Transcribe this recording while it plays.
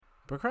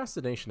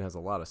Procrastination has a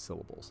lot of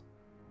syllables,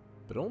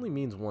 but only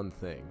means one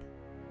thing: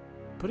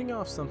 putting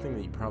off something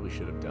that you probably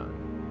should have done.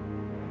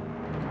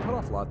 You can put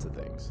off lots of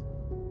things: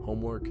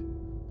 homework,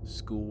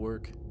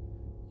 schoolwork,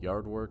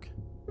 yard work,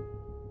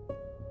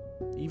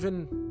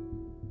 even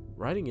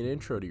writing an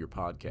intro to your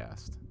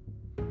podcast.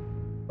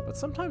 But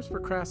sometimes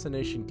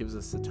procrastination gives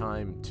us the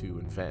time to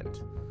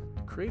invent,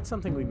 to create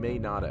something we may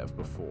not have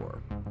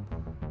before.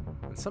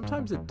 And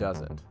sometimes it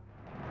doesn't.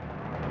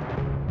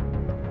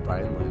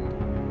 Brian Lind,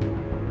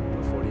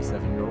 a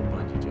 47-year-old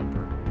bungee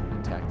jumper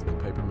and tactical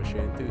paper mache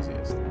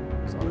enthusiast,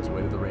 was on his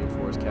way to the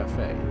Rainforest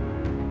Cafe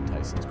in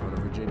Tysons Corner,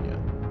 Virginia,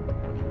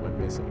 when he went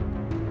missing.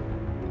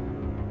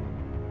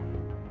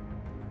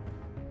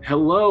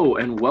 Hello,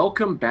 and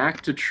welcome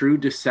back to True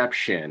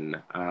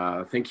Deception.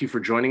 Thank you for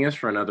joining us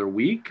for another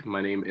week.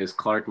 My name is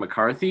Clark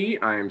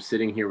McCarthy. I am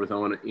sitting here with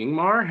Owen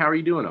Ingmar. How are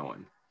you doing,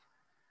 Owen?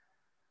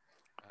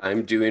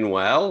 I'm doing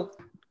well.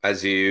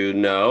 As you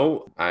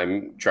know,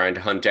 I'm trying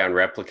to hunt down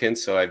replicants,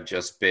 so I've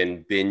just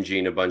been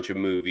binging a bunch of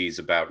movies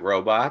about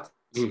robots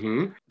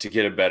to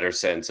get a better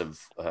sense of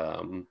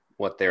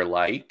what they're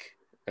like.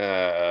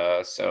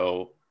 I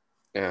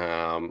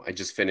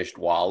just finished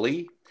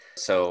WALL-E,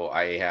 so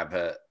I have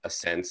a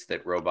sense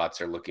that robots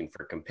are looking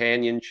for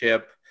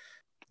companionship,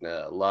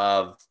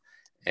 love,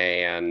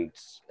 and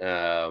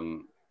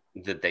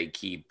that they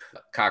keep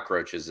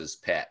cockroaches as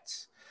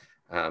pets.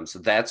 So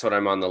that's what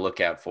I'm on the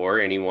lookout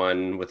for.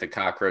 Anyone with a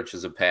cockroach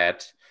as a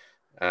pet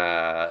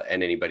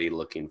and anybody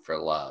looking for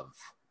love.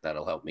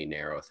 That'll help me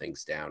narrow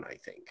things down, I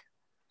think.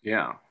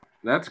 Yeah,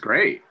 that's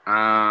great.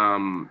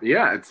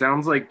 It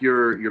sounds like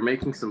you're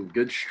making some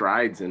good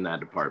strides in that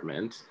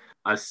department.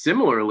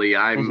 Similarly,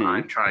 I'm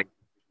trying to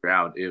figure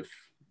out if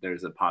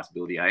there's a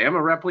possibility I am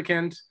a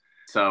replicant.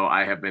 So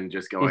I have been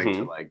just going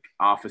to like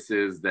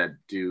offices that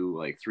do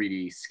like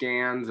 3D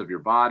scans of your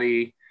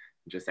body,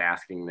 just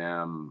asking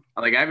them.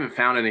 Like, I haven't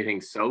found anything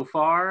so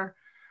far,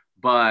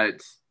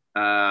 but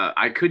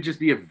I could just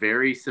be a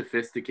very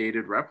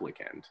sophisticated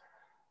replicant.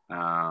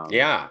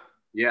 Yeah.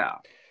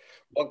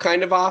 What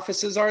kind of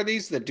offices are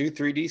these that do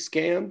 3D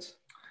scans?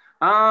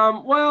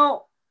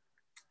 Well,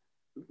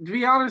 to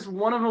be honest,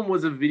 one of them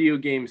was a video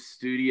game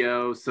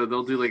studio, so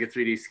they'll do like a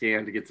 3D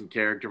scan to get some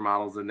character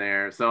models in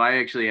there. So I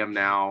actually am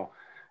now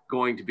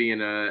going to be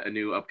in a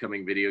new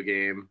upcoming video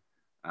game.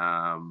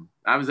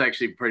 I was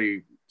actually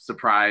pretty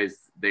surprised.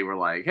 They were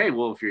like, hey,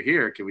 well, if you're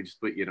here, can we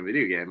just put you in a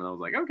video game? And I was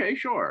like, okay,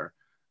 sure.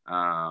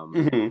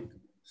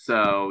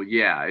 So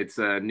yeah, it's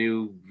a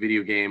new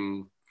video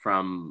game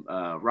from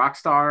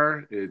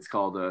Rockstar. It's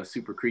called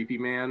Super Creepy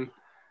Man,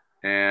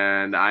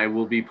 and I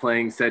will be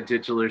playing said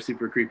titular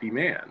Super Creepy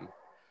Man.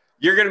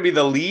 You're going to be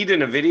the lead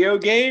in a video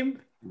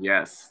game?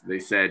 Yes, they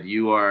said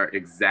you are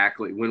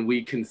exactly. When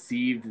we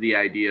conceived the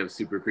idea of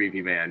Super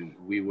Creepy Man,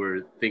 we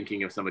were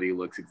thinking of somebody who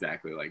looks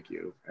exactly like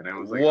you. And I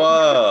was like,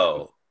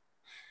 whoa. Oh,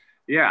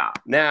 yeah.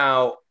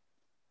 Now,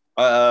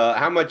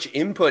 how much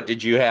input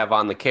did you have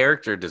on the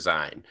character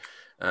design?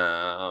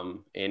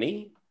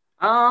 Any?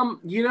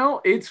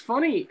 It's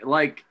funny.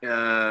 Like,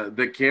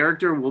 the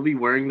character will be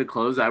wearing the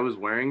clothes I was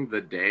wearing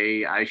the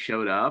day I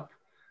showed up.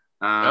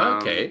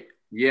 Okay.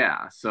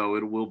 Yeah, so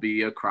it will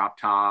be a crop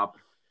top,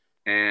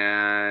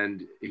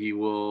 and he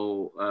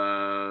will,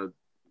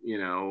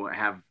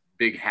 have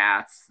big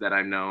hats that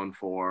I'm known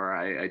for.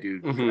 I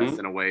do dress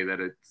in a way that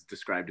it's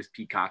described as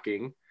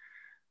peacocking.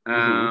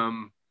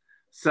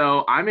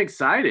 So I'm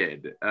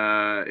excited.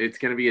 It's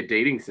going to be a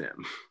dating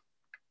sim.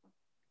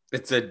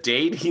 It's a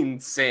dating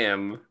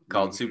sim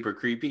called Super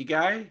Creepy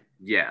Guy?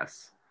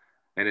 Yes.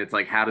 And it's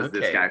like, how does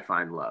this guy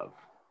find love?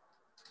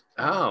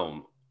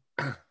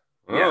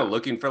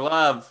 Looking for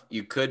love.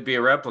 You could be a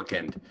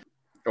replicant,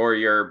 or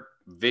your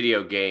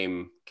video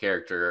game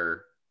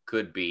character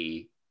could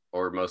be,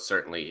 or most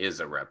certainly is,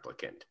 a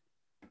replicant.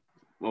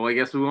 Well, I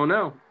guess we won't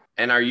know.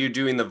 And are you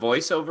doing the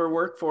voiceover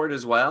work for it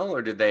as well,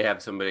 or did they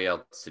have somebody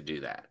else to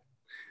do that?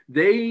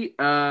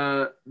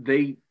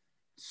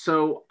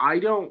 So I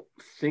don't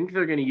think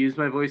they're going to use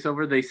my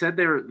voiceover. They said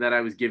that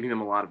I was giving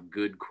them a lot of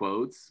good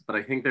quotes, but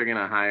I think they're going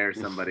to hire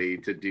somebody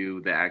to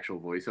do the actual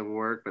voiceover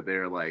work. But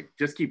they're like,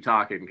 just keep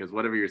talking, because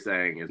whatever you're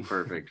saying is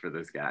perfect for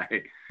this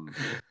guy.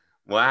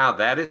 Wow,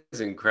 that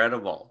is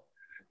incredible.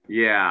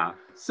 Yeah.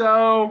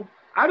 So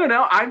I don't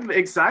know. I'm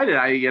excited.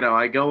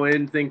 I go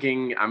in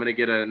thinking I'm going to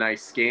get a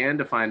nice scan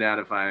to find out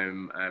if I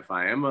am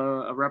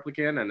a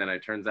replicant, and then it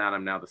turns out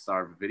I'm now the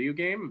star of a video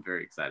game. I'm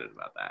very excited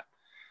about that.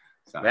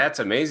 So. That's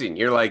amazing.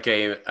 You're like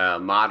a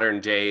modern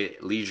day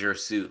Leisure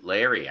Suit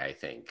Larry, I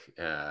think.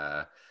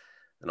 An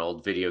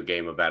old video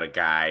game about a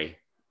guy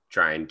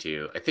trying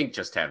to, I think,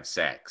 just have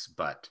sex,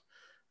 but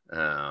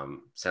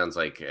sounds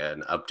like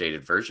an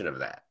updated version of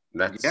that.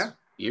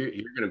 You're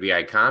going to be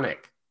iconic.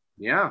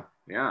 Yeah.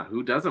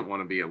 Who doesn't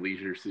want to be a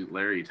Leisure Suit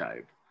Larry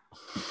type?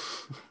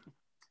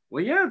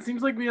 Well, yeah, it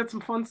seems like we had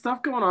some fun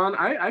stuff going on.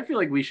 I feel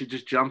like we should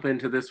just jump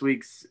into this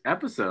week's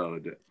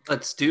episode.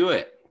 Let's do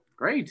it.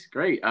 Great.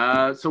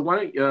 So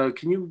why don't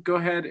can you go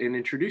ahead and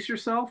introduce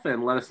yourself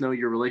and let us know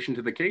your relation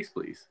to the case,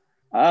 please?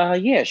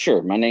 Yeah,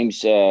 sure. My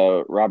name's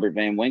Robert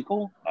Van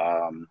Winkle.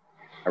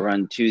 I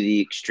run To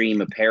the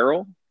Extreme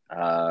Apparel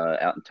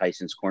out in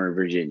Tyson's Corner,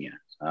 Virginia.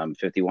 I'm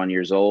 51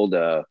 years old.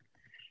 Been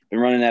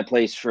running that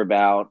place for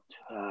about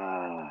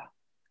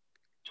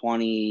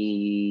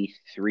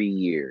 23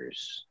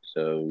 years.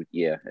 So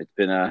yeah, it's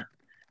been a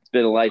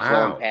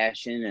lifelong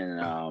passion,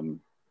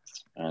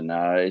 and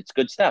it's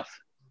good stuff.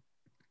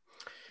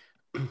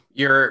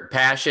 Your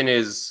passion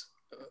is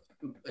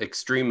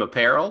extreme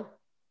apparel?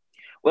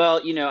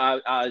 Well, you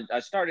know, I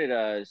started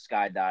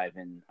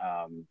skydiving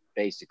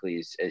basically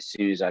as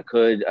soon as I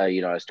could.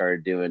 You know, I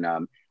started doing. I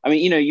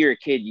mean, you know, you're a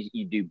kid,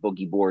 you do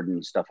boogie board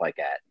and stuff like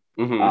that.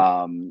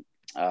 Mm-hmm.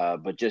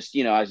 But just,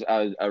 you know,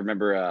 I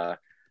remember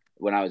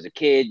when I was a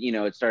kid, you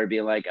know, it started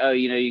being like, oh,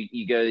 you know,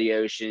 you go to the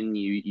ocean,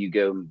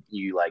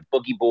 you like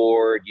boogie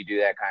board, you do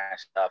that kind of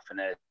stuff, and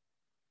it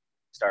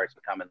starts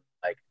becoming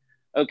like,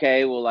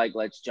 okay, well, like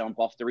let's jump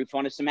off the roof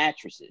onto some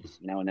mattresses,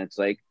 you know, and it's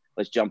like,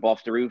 let's jump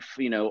off the roof,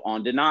 you know,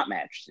 onto not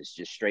mattresses,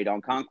 just straight on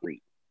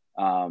concrete.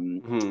 But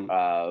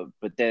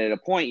then at a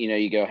point, you know,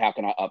 you go, how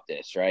can I up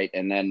this, right?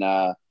 And then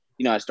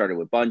you know, I started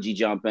with bungee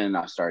jumping,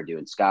 I started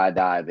doing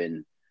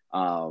skydiving.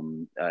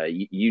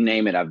 You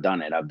name it, I've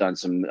done it. I've done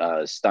some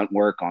stunt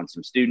work on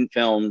some student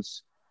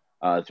films,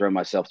 throw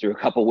myself through a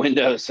couple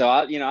windows. So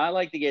I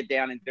like to get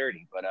down and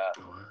dirty, but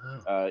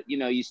you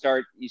know, you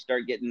start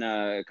getting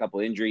a couple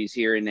injuries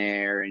here and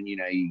there, and you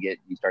know, you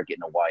start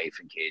getting a wife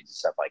and kids and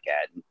stuff like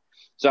that. And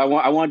so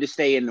I wanted to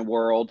stay in the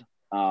world,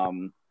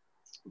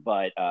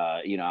 but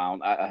you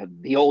know,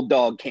 the old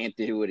dog can't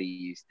do what he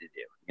used to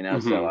do, you know.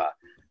 Mm-hmm.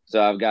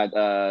 So I've got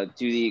To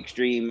the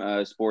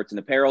Extreme Sports and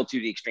Apparel. To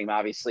the Extreme,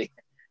 obviously.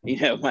 You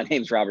know, my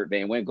name's Robert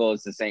Van Winkle.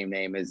 It's the same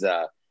name as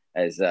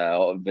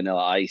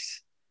Vanilla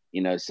Ice.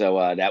 You know,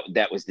 so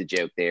that was the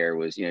joke. There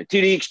was, you know,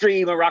 To the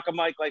Extreme, a rock a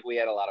mic. Like, we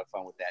had a lot of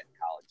fun with that in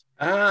college.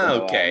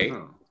 So, okay.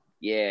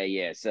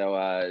 Yeah.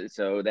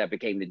 So that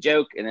became the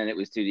joke, and then it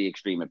was To the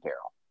Extreme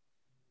Apparel.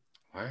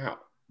 Wow.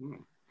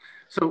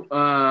 So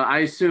I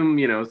assume,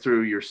 you know,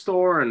 through your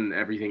store and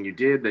everything you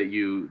did,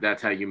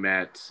 that's how you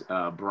met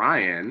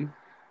Brian.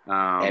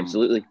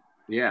 Absolutely.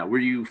 Yeah. Were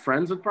you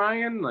friends with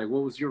Brian? Like,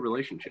 what was your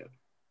relationship?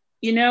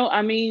 You know,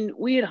 I mean,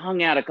 we had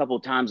hung out a couple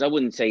of times. I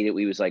wouldn't say that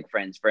we was like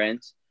friends,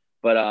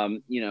 but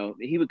you know,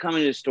 he would come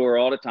into the store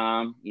all the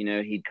time. You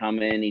know, he'd come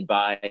in, he'd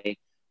buy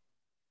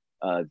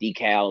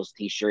decals,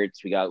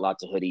 t-shirts. We got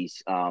lots of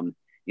hoodies.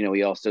 You know,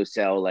 we also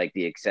sell like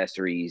the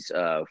accessories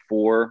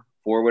for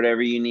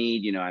whatever you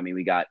need. You know, I mean,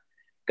 we got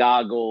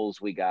goggles,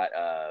 we got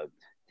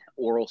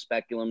oral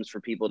speculums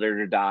for people that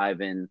are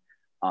diving,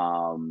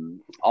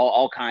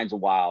 all kinds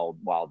of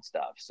wild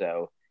stuff.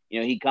 So, you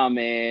know, he'd come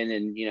in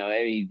and, you know,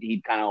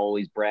 he'd kind of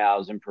always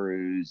browse and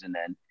peruse. And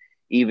then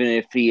even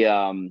if he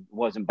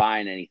wasn't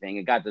buying anything,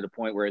 it got to the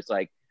point where it's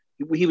like,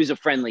 he was a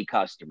friendly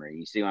customer.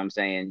 You see what I'm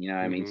saying? You know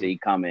what I mean? So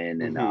he'd come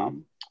in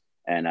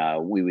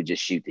and we would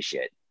just shoot the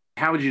shit.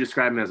 How would you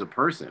describe him as a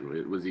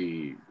person? Was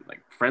he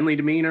like friendly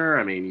demeanor?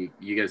 I mean,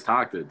 you guys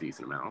talked a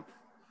decent amount.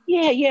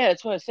 Yeah.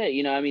 That's what I said.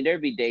 You know, I mean, there'd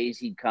be days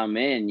he'd come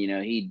in, you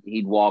know,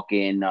 he'd walk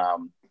in,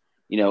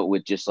 you know,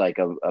 with just like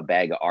a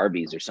bag of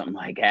Arby's or something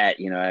like that,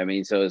 you know what I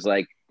mean? So it's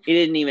like, he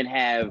didn't even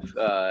have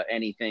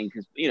anything,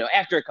 because, you know,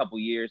 after a couple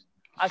years,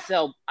 I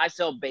sell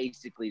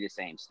basically the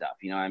same stuff.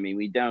 You know what I mean?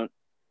 We don't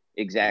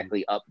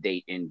exactly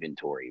update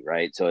inventory,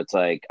 right? So it's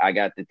like, I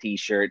got the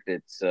t-shirt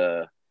that's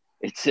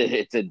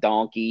it's a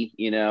donkey,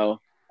 you know,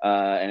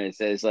 and it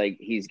says like,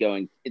 he's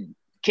going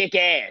kick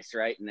ass,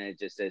 right? And then it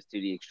just says To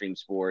the Extreme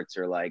Sports,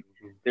 or like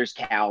there's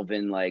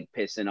Calvin like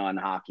pissing on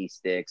hockey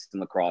sticks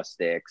and lacrosse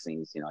sticks, and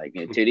he's, you know, like,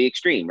 you know, To the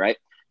Extreme, right?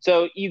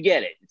 So you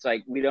get it. It's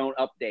like, we don't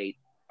update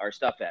our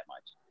stuff that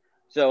much.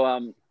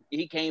 So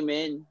he came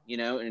in, you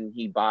know, and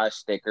he'd buy a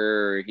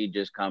sticker, or he'd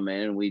just come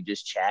in and we'd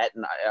just chat,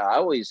 and I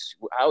always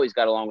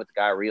got along with the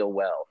guy real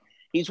well.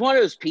 He's one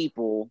of those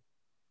people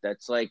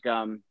that's like,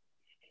 you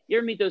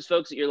ever meet those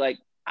folks that you're like,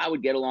 I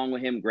would get along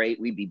with him great,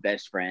 we'd be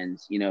best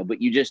friends, you know,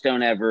 but you just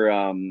don't ever,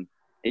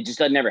 it just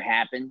doesn't ever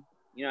happen.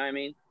 You know what I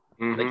mean?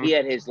 Mm-hmm. Like, he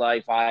had his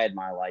life, I had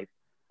my life,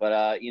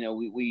 but you know,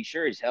 we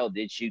sure as hell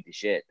did shoot the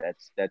shit.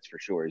 That's for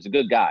sure. He's a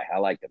good guy. I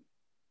liked him.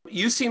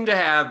 You seem to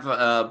have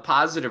a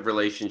positive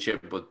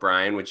relationship with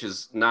Brian, which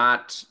is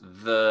not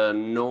the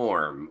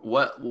norm.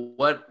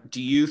 What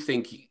do you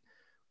think?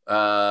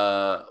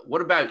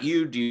 What about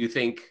you? Do you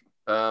think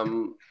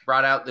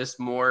brought out this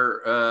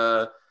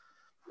more?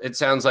 It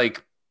sounds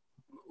like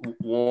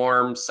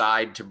warm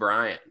side to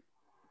Brian.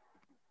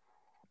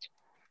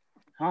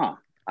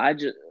 I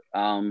just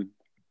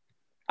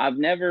I've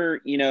never,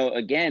 you know,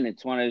 again,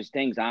 it's one of those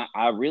things.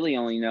 I really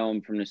only know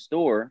him from the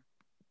store.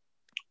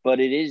 But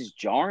it is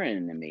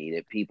jarring to me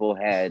that people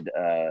had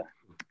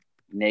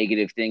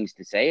negative things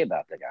to say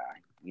about the guy.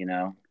 You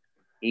know,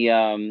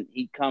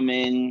 he'd come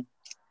in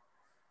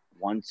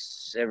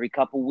once every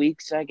couple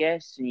weeks, I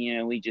guess, and, you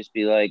know, we'd just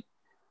be like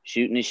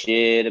shooting the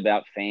shit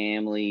about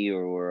family,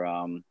 or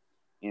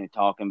you know,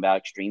 talking about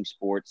extreme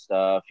sports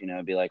stuff. You know,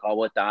 it'd be like, oh,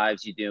 what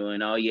dives you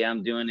doing? Oh yeah,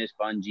 I'm doing this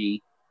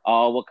bungee.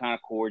 Oh, what kind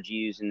of cords you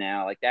using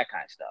now? Like that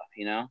kind of stuff,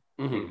 you know.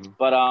 Mm-hmm.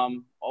 But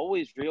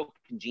always real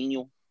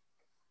congenial.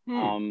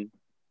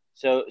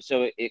 So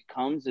it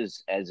comes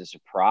as a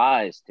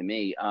surprise to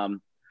me.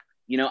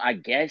 I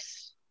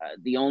guess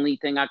the only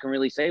thing I can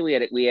really say, we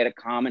had a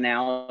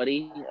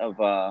commonality of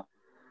a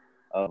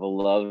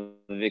love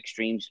of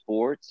extreme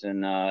sports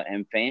and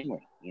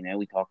family.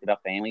 We talked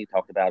about family, we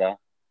talked about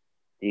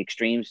the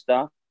extreme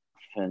stuff,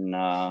 and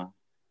I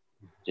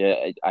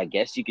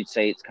guess you could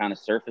say it's kind of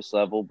surface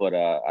level, but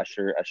I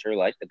sure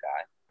like the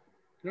guy.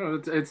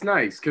 No, it's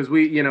nice because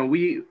I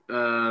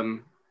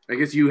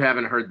guess you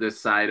haven't heard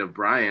this side of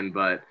Brian,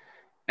 but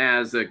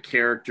as a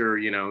character,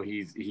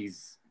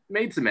 he's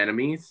made some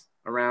enemies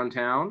around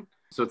town,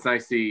 so it's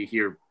nice to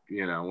hear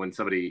when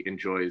somebody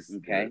enjoys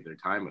their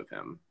time with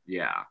him.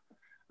 Yeah.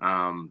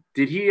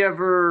 Did he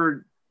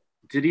ever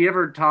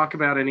talk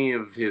about any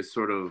of his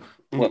sort of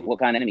what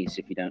kind of enemies,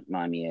 if you don't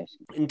mind me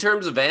asking? In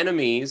terms of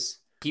enemies,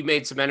 he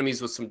made some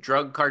enemies with some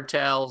drug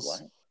cartels.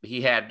 What?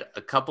 He had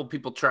a couple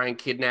people try and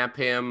kidnap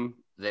him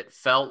that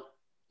felt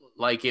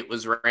like it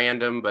was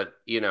random, but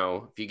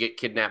if you get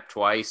kidnapped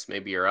twice,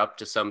 maybe you're up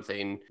to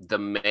something. The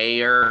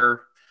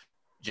mayor,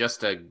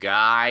 just a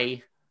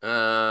guy.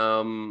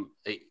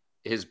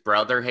 His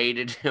brother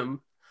hated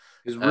him.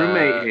 His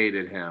roommate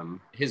hated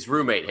him. His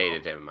roommate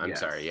hated him. I'm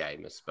sorry. Yeah, I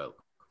misspoke.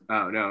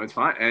 Oh, no, it's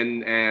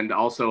fine. And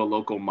also a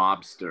local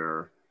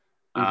mobster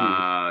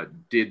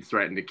did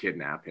threaten to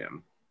kidnap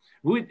him.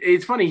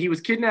 It's funny. He was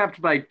kidnapped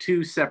by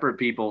two separate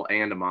people,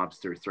 and a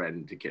mobster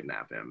threatened to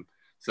kidnap him.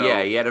 So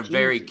yeah, he had a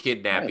very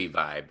kidnappy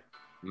vibe.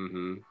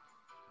 Mm-hmm.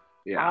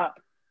 Yeah.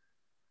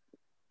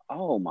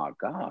 Oh my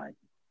God.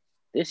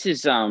 This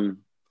is I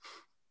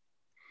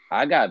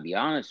gotta be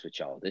honest with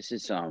y'all. This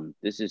is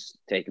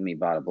taking me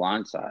by the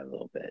blind side a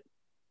little bit.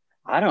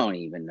 I don't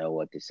even know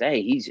what to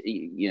say. He's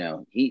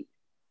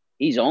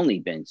he's only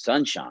been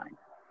sunshine.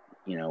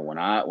 When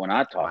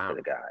I talk to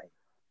the guy,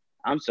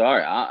 I'm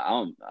sorry,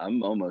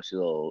 I'm almost a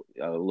little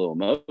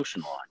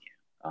emotional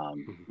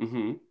on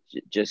you.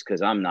 Just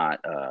because I'm not.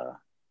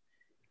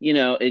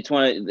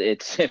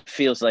 It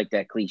feels like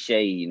that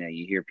cliche.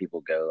 You hear people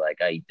go like,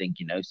 "I think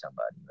you know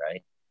somebody,"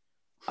 right?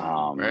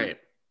 Right.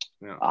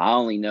 Yeah. I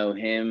only know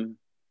him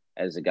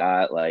as a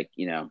guy like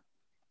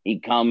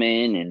he'd come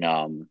in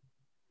and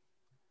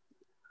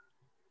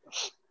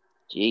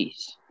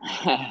geez,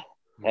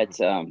 that's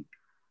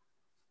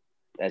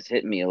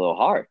hitting me a little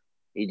hard.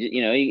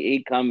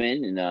 He'd come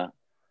in and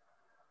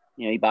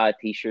he'd buy a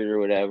T-shirt or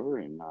whatever,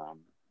 and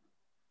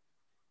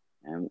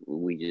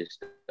we just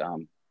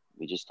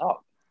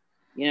talk.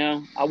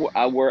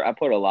 I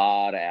put a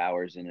lot of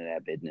hours into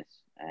that business,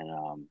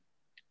 and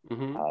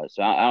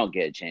so I don't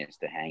get a chance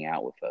to hang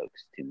out with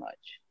folks too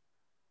much.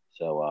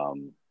 So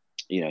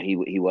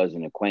he was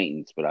an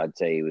acquaintance, but I'd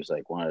say he was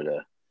like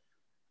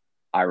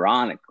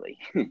ironically,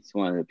 it's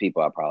one of the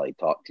people I probably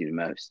talked to the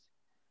most.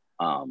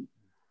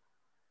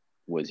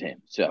 Was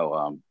him.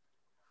 So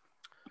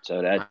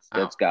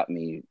that's got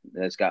me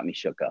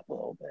shook up a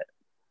little bit.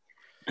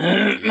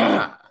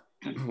 Yeah.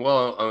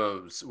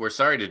 Well, we're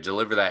sorry to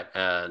deliver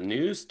that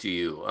news to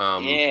you.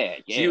 Yeah.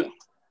 So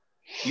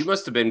you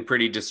must have been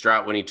pretty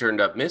distraught when he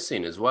turned up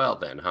missing as well,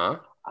 then, huh?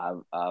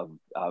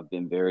 I've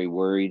been very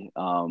worried.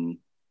 I'm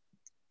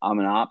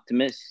an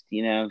optimist,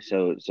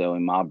 so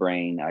in my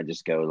brain I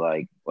just go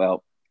like,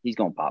 well, he's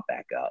gonna pop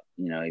back up.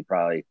 He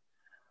probably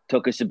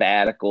took a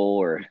sabbatical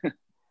or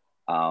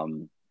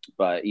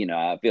but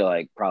I feel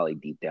like probably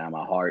deep down in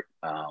my heart,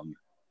 I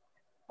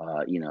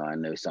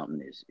know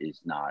something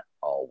is not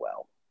all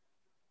well.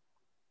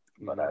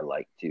 But I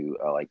like to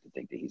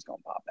think that he's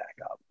gonna pop back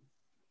up.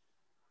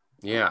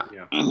 Yeah.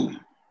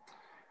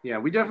 Yeah,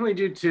 we definitely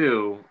do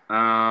too.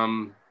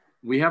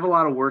 We have a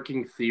lot of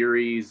working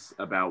theories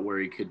about where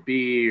he could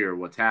be or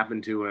what's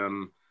happened to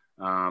him.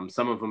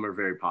 Some of them are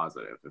very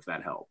positive, if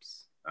that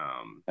helps.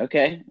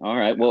 Okay. All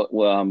right. Well,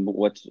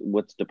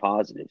 what's the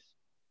positives?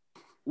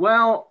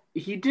 Well,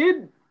 he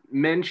did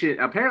mention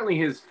apparently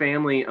his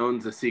family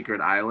owns a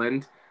secret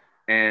island,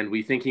 and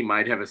we think he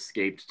might have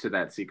escaped to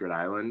that secret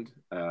island.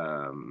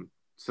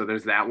 So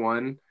there's that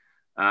one.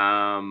 We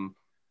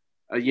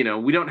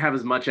don't have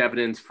as much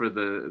evidence for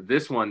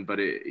this one, but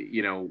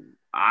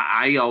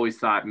I always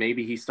thought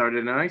maybe he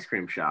started an ice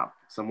cream shop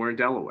somewhere in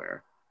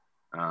Delaware.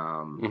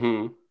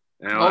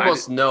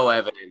 Almost no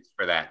evidence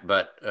for that,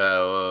 but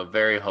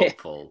very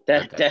hopeful.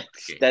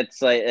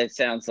 That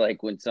sounds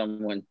like when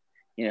someone,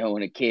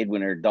 when a kid,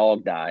 when her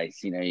dog dies,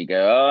 you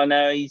go, oh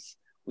no,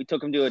 we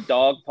took him to a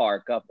dog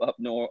park up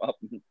north.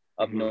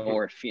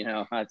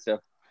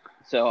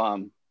 So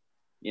I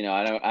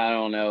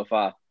don't know if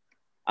I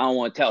don't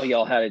want to tell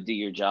y'all how to do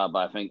your job,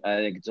 but I think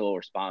it's a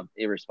little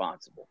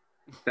irresponsible.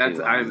 Full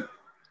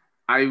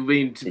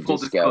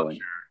disclosure,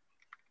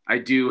 I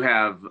do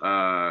have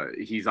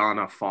he's on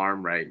a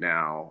farm right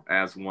now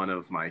as one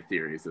of my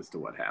theories as to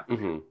what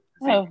happened.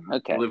 Oh,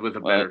 okay. Live with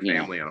a better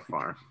family on a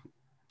farm.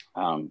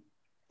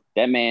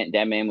 That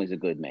man was a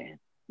good man.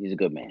 He's a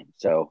good man.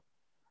 So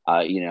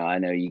I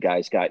know you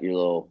guys got your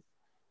little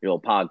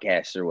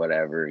podcasts or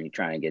whatever, and you're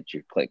trying to get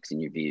your clicks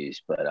and your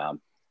views, but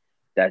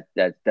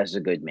that's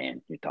a good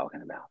man you're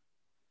talking about.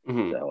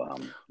 So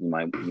you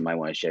might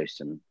want to show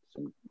some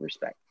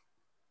respect.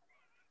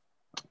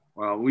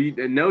 Well, we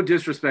no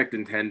disrespect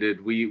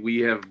intended. We've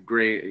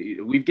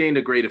gained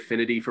a great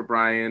affinity for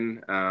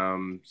Brian.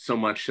 So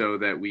much so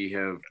that we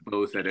have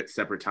both at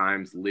separate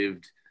times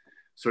lived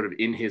sort of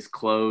in his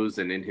clothes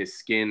and in his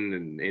skin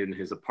and in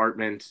his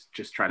apartment,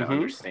 just try to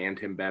understand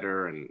him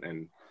better.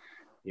 And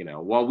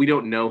while we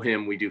don't know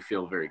him, we do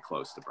feel very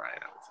close to Brian,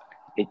 I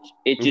would say.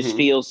 It just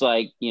feels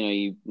like,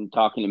 you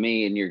talking to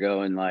me and you're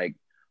going like,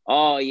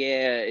 oh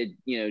yeah,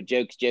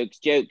 jokes.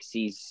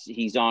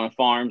 He's on a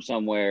farm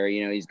somewhere.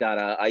 He's got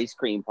a ice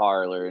cream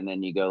parlor, and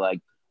then you go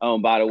like, oh,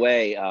 and by the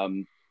way,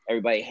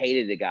 everybody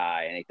hated the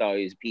guy and they thought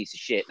he was a piece of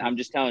shit. And I'm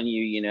just telling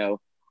you,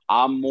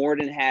 I'm more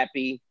than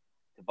happy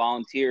to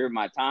volunteer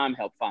my time,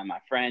 help find my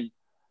friend.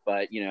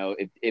 But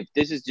if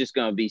this is just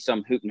going to be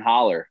some hoot and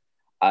holler,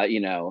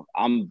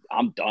 I'm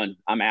done.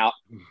 I'm out,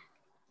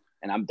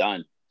 and I'm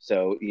done.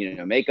 So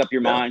make up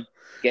your mind.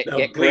 Get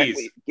correct.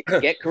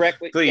 Get correct.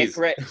 Please. Get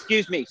correct.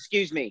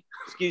 Excuse me.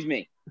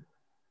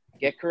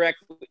 Get correct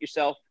with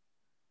yourself.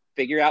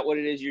 Figure out what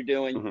it is you're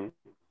doing.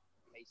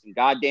 Pay some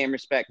goddamn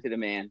respect to the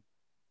man.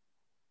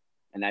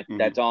 And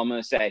that's all I'm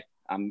gonna say.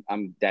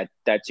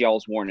 That's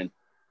y'all's warning.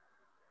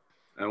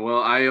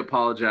 Well, I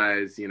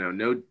apologize.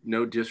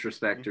 No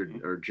disrespect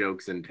or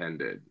jokes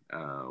intended.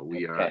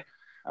 We okay. are.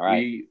 All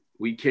right.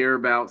 We care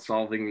about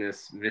solving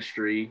this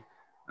mystery.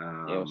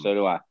 Yeah, so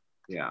do I.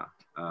 Yeah.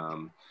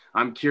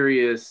 I'm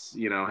curious,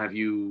 have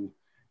you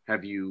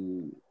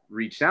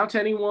reached out to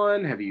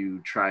anyone? Have you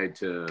tried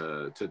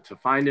to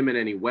find him in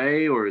any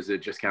way, or is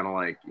it just kind of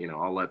like,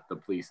 I'll let the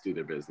police do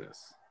their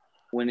business?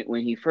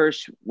 When he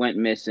first went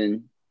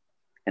missing,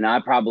 and I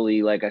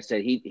probably, like I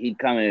said, he'd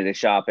come into the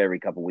shop every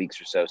couple of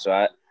weeks or so. So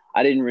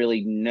I didn't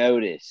really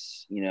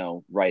notice,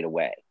 right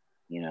away,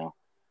 it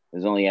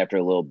was only after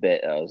a little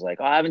bit, I was like,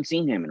 oh, I haven't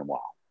seen him in a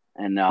while.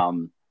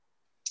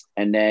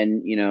 And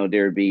then,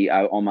 there'd be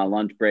on my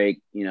lunch break,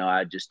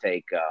 I'll just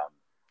take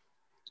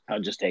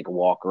a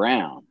walk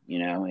around,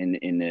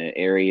 in the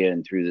area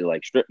and through the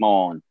like strip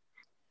mall. And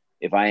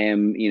if I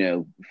am,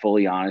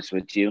 fully honest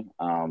with you,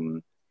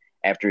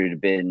 after it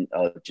had been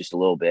just a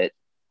little bit,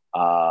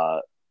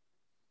 I'd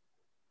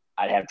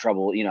have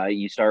trouble,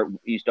 you start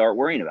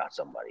worrying about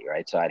somebody,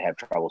 right? So I'd have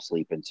trouble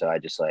sleeping. So I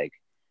just like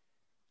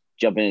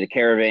jump into the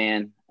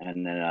caravan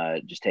and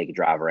then just take a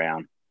drive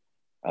around.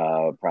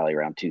 Probably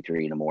around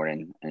 2-3 in the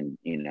morning, and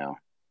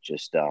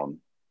just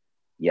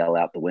yell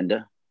out the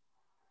window,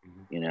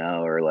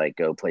 or like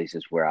go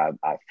places where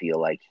I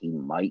feel like he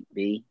might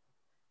be,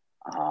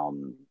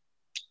 and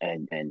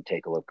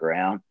take a look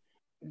around.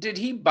 Did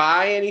he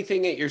buy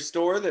anything at your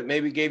store that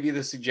maybe gave you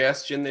the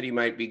suggestion that he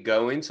might be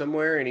going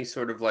somewhere? Any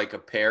sort of like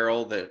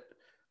apparel that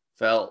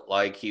felt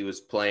like he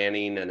was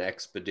planning an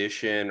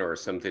expedition or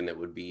something that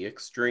would be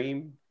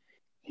extreme?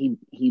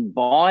 He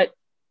bought,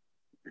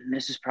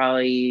 this is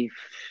probably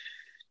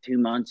 2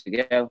 months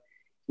ago,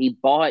 he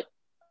bought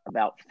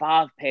about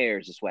 5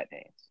 pairs of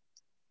sweatpants.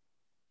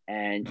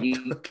 And you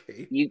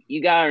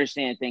gotta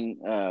understand the thing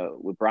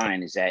with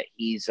Brian is that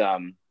he's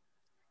one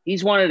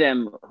of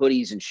them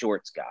hoodies and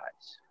shorts guys,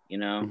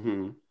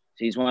 So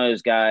he's one of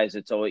those guys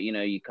that's always,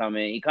 you come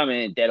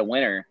in dead of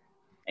winter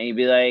and you'd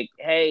be like,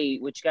 hey,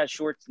 what you got,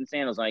 shorts and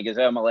sandals on? He goes,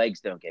 oh, my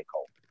legs don't get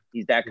cold.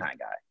 He's that kind of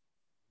guy.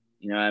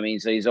 You know what I mean?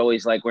 So he's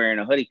always like wearing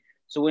a hoodie.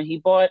 So when he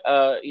bought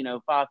 5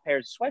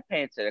 pairs of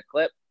sweatpants at a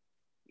clip,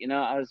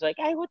 I was like,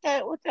 hey, what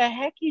the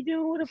heck you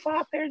doing with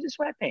 5 pairs of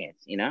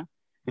sweatpants,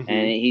 And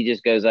he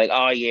just goes like,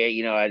 oh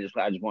yeah, I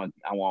want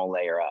to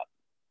layer up.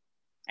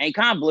 And he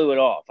kind of blew it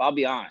off. I'll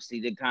be honest. He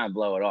did kind of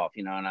blow it off,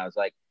 and I was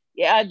like,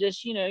 yeah, I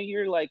just,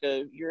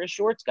 you're a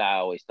shorts guy. I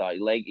always thought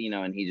you like,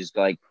 and he just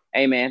like,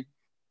 hey man,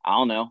 I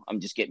don't know. I'm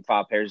just getting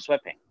 5 pairs of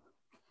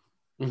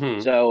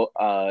sweatpants. So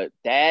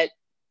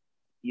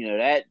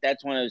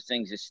that's one of those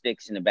things that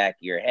sticks in the back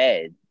of your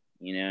head,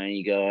 and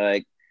you go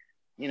like,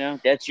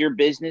 that's your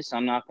business.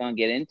 I'm not going to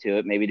get into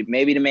it.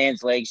 Maybe the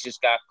man's legs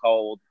just got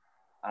cold.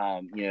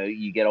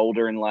 You get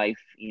older in life,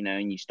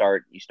 and you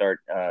start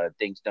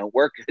things don't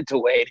work the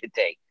way that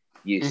they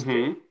used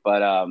to.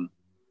 But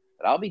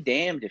I'll be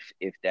damned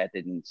if that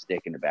didn't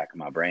stick in the back of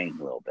my brain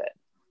a little bit.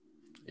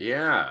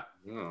 Yeah.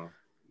 Oh.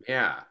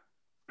 Yeah.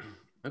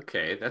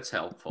 Okay, that's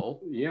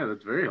helpful. Yeah,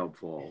 that's very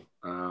helpful.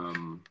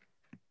 Can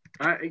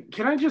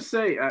I just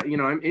say,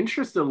 I'm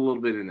interested a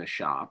little bit in the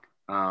shop.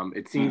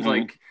 It seems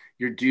like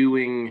you're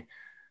doing,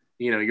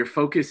 your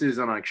focus is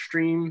on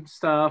extreme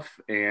stuff,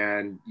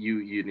 and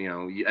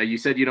you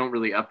said you don't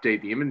really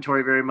update the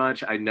inventory very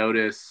much. I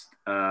noticed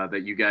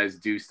that you guys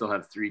do still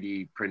have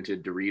 3D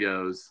printed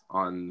Doritos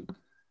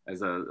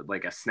as a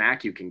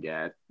snack you can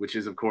get, which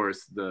is of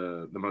course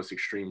the most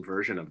extreme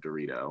version of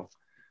Dorito.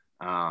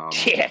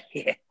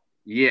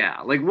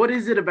 Yeah. Like, what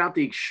is it about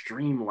the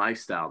extreme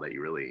lifestyle that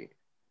you really,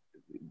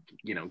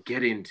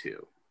 get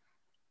into?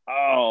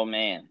 Oh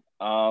man.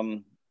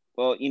 Well,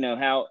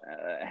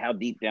 how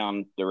deep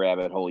down the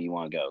rabbit hole you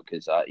want to go?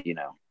 Because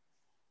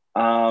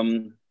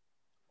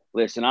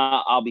listen,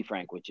 I'll be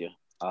frank with you.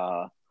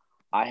 I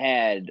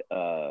had,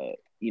 I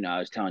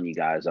was telling you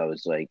guys, I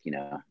was like,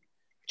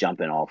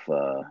 jumping off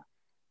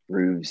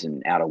roofs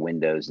and out of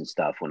windows and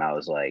stuff when I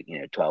was like,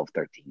 12,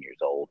 13 years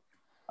old.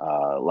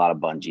 A lot of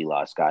bungee, a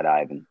lot of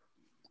skydiving.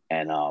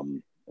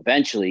 And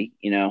eventually,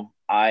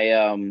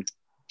 I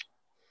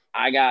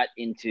got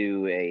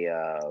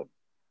into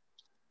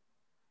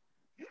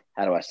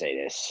how do I say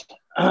this?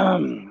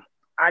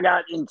 I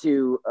got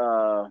into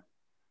a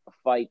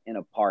fight in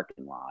a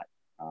parking lot.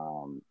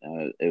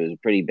 It was a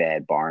pretty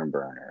bad barn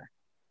burner.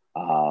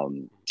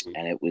 And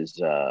it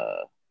was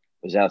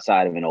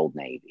outside of an Old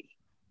Navy.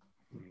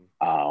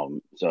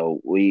 So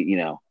we,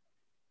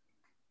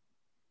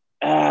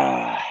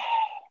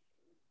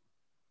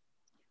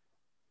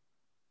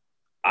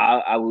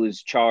 I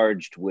was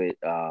charged with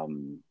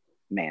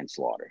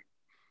manslaughter.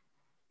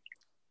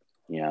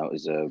 It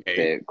was a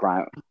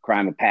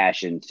crime of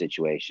passion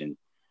situation.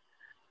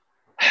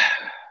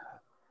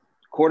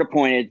 Court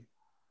appointed.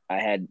 I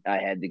had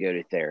to go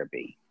to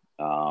therapy,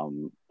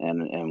 and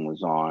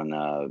was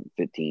on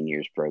 15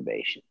 years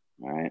probation.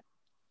 All right,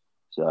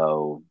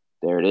 so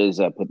there it is.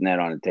 Putting that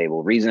on the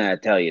table. Reason I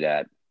tell you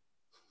that,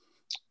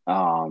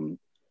 I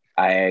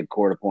had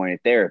court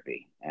appointed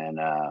therapy, and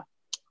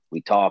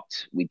we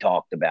talked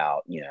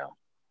about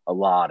a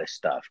lot of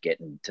stuff,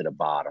 getting to the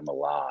bottom, a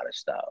lot of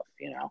stuff,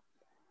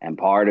 and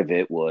part of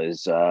it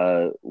was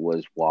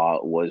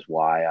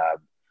why I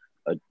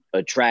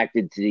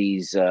attracted to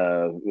these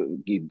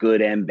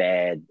good and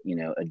bad,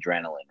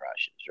 adrenaline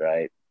rushes,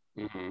 right?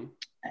 Mm-hmm.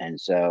 And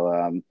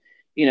so,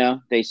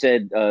 they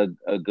said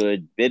a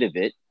good bit of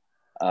it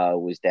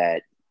was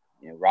that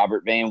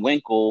Robert Van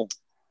Winkle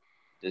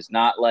does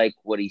not like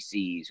what he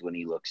sees when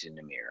he looks in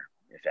the mirror,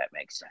 if that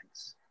makes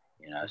sense.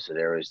 So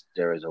there was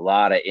a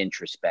lot of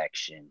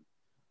introspection.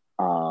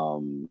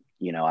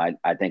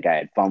 I think I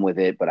had fun with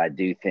it, but I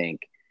do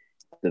think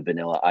the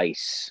Vanilla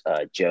Ice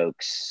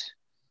jokes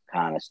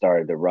kind of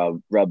started to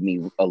rub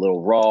me a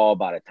little raw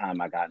by the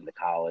time I got into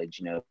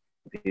college. It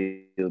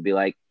would be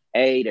like,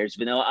 hey, there's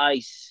Vanilla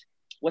Ice.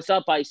 What's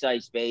up, Ice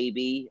Ice,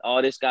 baby?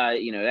 Oh, this guy,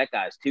 that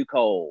guy's too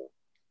cold,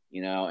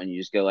 and you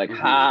just go like,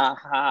 Mm-hmm. ha,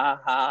 ha,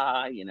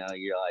 ha.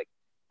 You're like,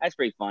 that's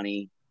pretty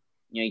funny.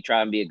 You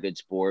try and be a good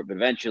sport, but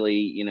eventually,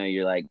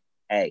 you're like,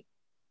 hey,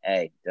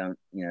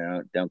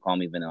 don't call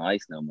me Vanilla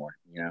Ice no more.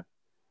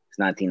 It's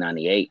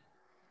 1998.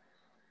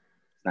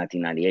 It's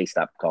 1998.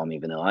 Stop calling me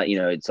Vanilla.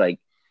 It's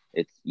like,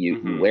 it's you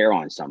Mm-hmm. wear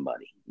on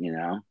somebody,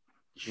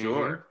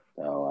 Sure.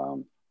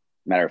 So,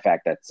 matter of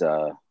fact, that's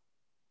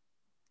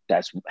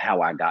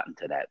how I got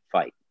into that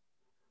fight.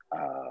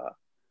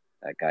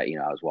 That guy,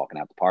 I was walking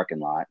out the parking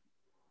lot,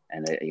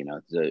 and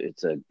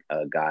it's a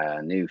guy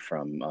I knew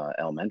from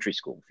elementary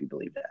school, if you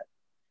believe that.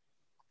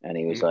 And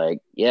he was like,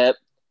 "Yep,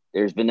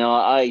 there's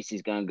Vanilla Ice.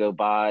 He's gonna go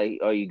buy.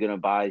 Are you gonna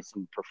buy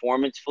some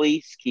performance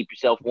fleece? Keep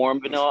yourself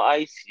warm, Vanilla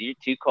Ice. You're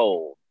too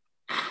cold."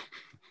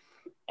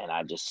 And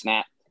I just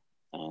snapped,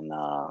 and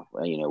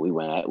we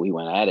went at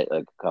it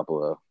like a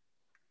couple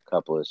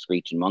of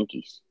screeching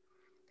monkeys.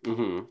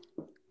 Mm-hmm.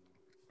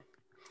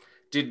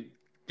 Did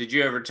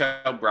you ever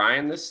tell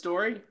Brian this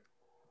story?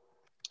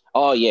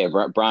 Oh yeah,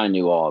 Brian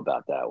knew all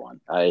about that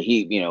one.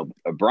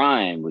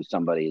 Brian was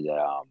somebody that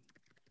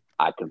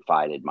I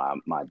confided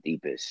my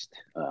deepest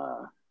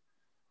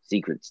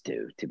secrets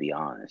to be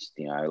honest.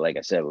 Like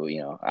I said,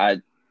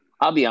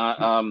 I'll be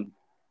on.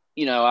 I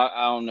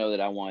don't know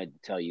that I wanted to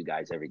tell you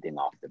guys everything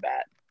off the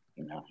bat.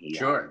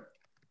 Sure.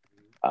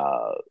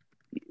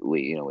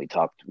 We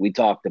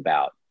talked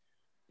about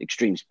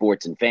extreme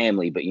sports and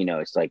family, but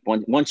it's like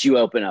once you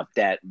open up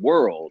that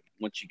world,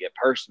 once you get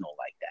personal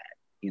like that,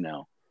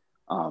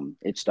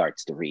 it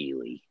starts to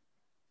really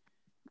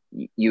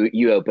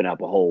you open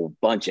up a whole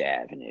bunch of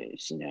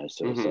avenues, so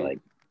mm-hmm. It's like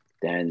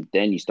then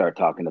you start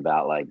talking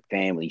about like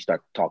family, you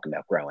start talking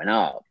about growing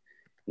up,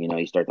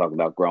 you start talking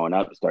about growing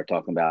up, you start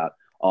talking about,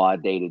 oh, I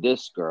dated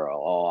this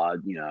girl, oh,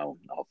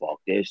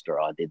 fuck this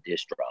girl, I did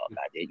this drug,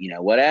 I did,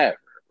 whatever,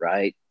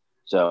 right?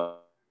 So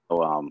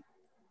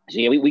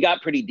yeah, we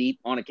got pretty deep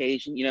on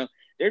occasion.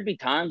 There'd be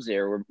times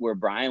there where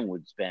Brian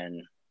would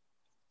spend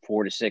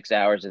 4 to 6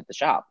 hours at the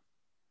shop.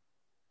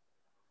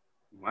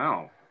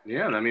 Wow.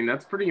 Yeah, I mean,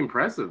 that's pretty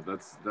impressive.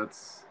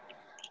 That's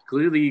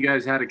clearly you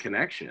guys had a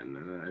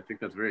connection. I think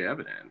that's very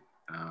evident.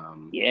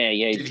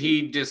 Yeah. Did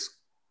he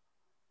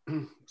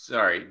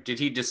Did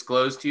he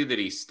disclose to you that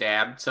he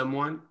stabbed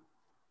someone?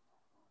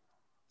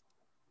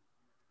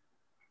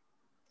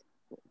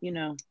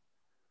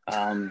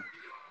 Brian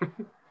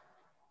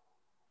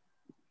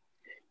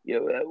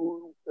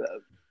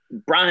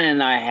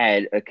and I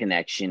had a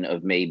connection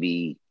of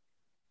maybe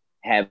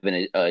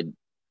having a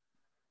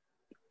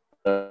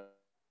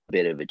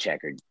bit of a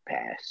checkered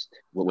past.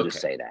 We'll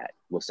just say that.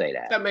 We'll say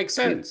that. That makes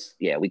sense.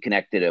 We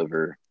connected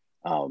over,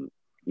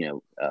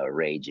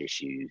 rage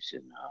issues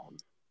and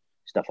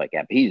stuff like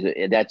that.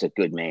 But that's a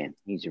good man.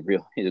 He's a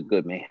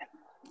good man.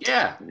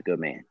 Yeah. He's a good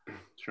man.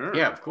 Sure.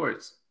 Yeah, of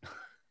course.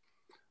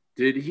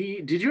 Did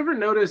you ever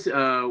notice,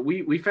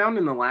 we found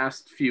in the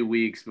last few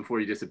weeks before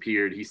he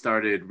disappeared, he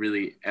started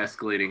really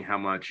escalating how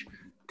much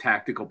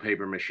tactical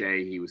paper mache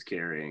he was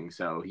carrying.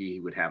 So he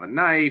would have a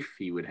knife,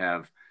 he would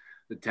have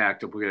the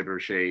tactical paper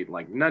mache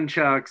like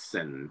nunchucks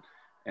and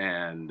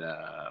and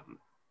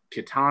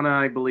katana,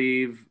 I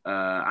believe.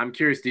 I'm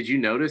curious, did you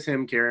notice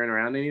him carrying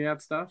around any of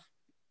that stuff?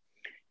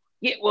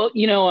 Yeah, well,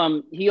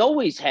 he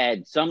always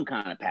had some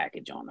kind of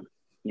package on him.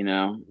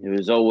 It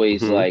was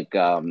always like,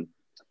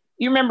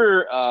 you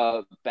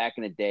remember back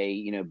in the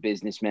day,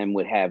 businessmen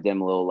would have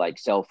them little like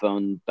cell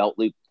phone belt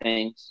loop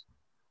things.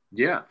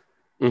 Yeah.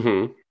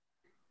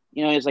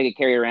 It's like a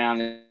carry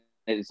around. And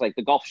it's like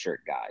the golf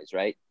shirt guys,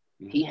 right?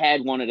 Mm-hmm. He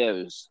had one of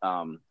those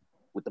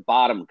with the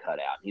bottom cut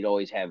out. He'd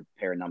always have a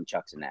pair of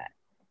nunchucks in that.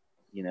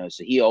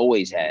 So he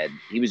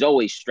was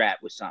always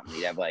strapped with something.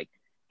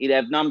 He'd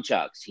have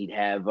nunchucks. He'd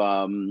have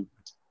one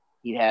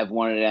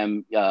of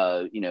them,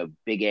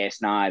 big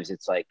ass knives.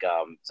 It's like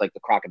the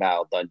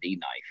Crocodile Dundee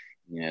knife.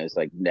 It's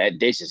like that.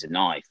 This is a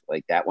knife,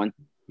 like that one.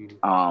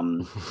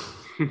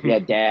 Yeah,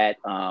 Dad.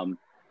 I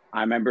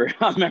remember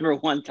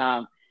one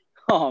time.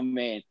 Oh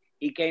man,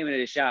 he came into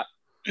the shop.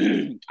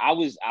 I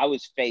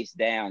was face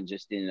down,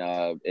 just in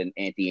an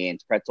Auntie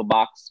Anne's pretzel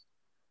box.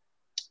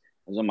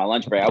 I was on my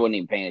lunch break. I wasn't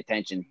even paying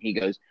attention. He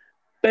goes,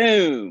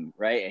 boom,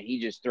 right, and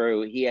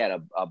he had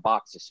a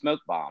box of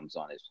smoke bombs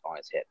on his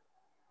hip.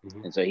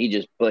 And so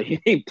he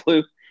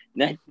blew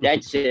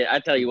that shit. I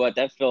tell you what,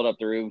 that filled up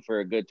the room for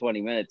a good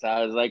 20 minutes.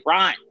 I was like,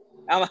 Brian,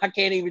 I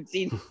can't even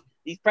see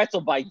these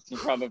pretzel bites in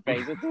front of my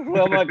face.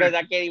 Because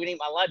I can't even eat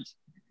my lunch.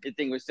 The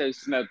thing was so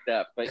smoked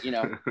up. But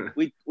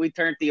we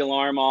turned the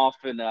alarm off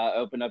and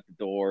opened up the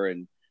door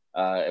and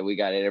we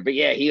got in there. But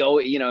yeah, he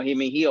always,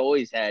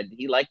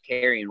 he liked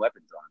carrying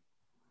weapons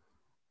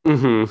on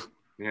him.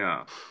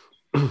 Yeah.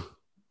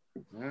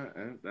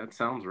 That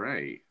sounds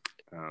right.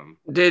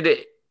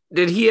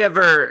 Did he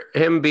ever,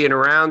 him being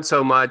around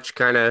so much,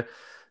 kind of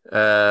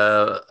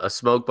a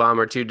smoke bomb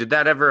or two, did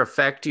that ever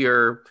affect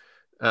your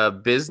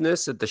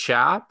business at the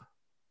shop?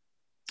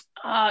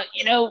 For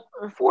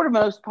the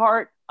most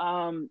part,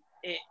 I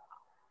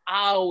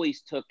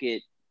always took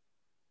it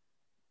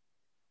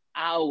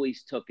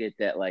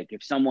that, like,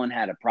 if someone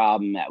had a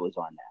problem, that was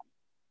on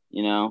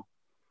them,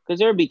 because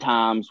there'd be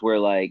times where,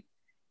 like,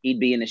 he'd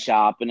be in the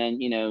shop and then,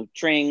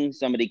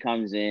 somebody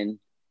comes in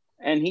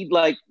and he'd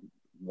like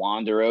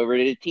wander over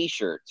to the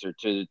t-shirts or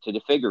to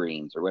the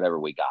figurines or whatever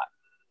we got.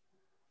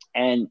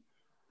 And,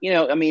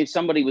 if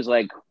somebody was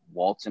like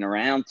waltzing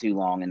around too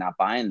long and not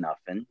buying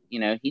nothing,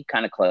 he'd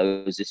kind of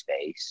close his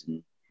face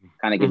and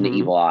kind of give him the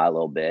evil eye a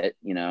little bit,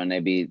 and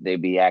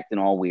they'd be acting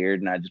all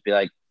weird. And I'd just be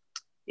like,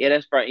 yeah,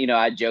 that's Brian.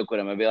 I'd joke with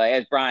him. I'd be like,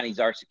 that's Brian. He's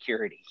our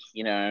security.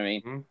 You know what I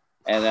mean?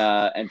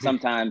 And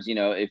sometimes,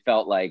 it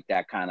felt like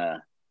that kind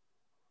of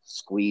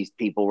squeezed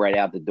people right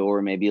out the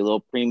door, maybe a little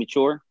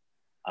premature.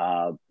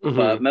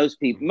 But most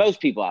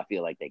people, I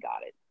feel like they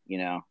got it,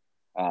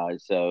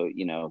 so,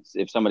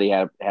 if somebody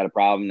had a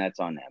problem, that's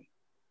on them.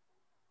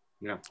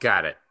 Yeah.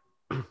 Got it.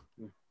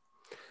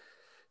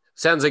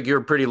 Sounds like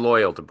you're pretty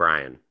loyal to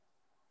Brian.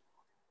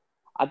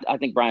 I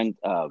think Brian,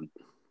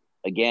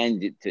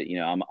 again,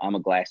 I'm a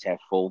glass half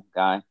full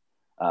guy.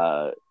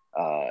 I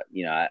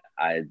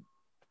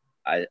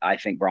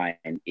think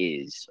Brian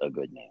is a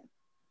good man.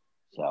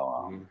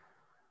 So,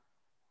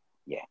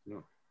 yeah.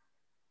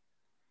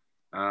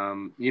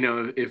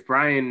 If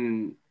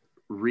Brian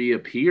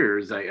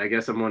reappears, I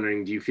guess I'm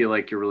wondering, do you feel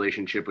like your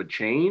relationship would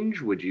change?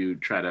 Would you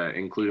try to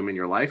include him in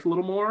your life a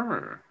little more?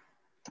 Or?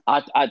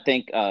 I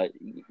think,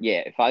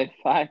 yeah,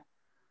 apologize.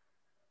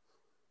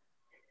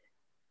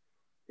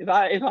 If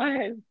I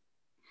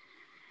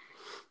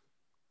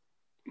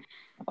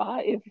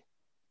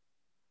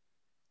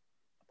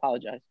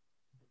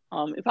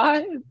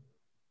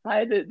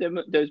had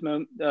those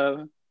moments,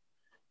 the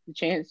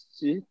chance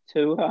to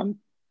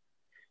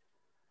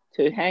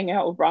hang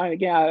out with Brian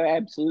again, I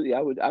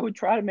would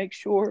try to make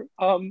sure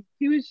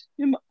he was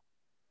in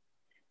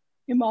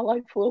my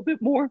life a little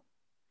bit more.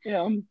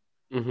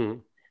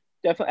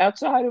 Definitely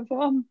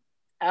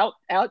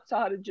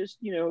outside of just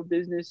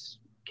business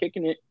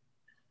kicking it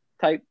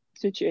type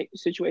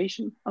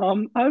situation.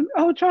 I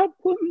would try to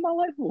put him in my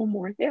life a little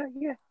more. Yeah,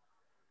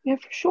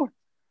 for sure.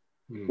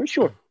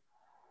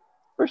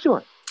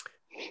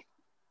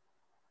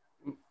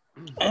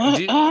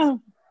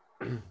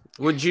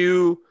 Would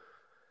you,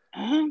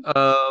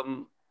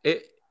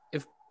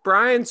 if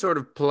Brian sort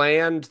of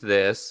planned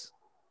this,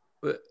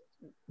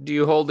 do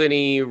you hold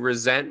any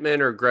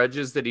resentment or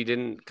grudges that he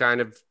didn't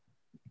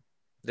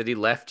that he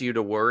left you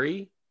to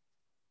worry?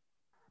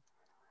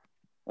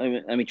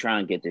 Let me try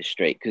and get this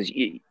straight, because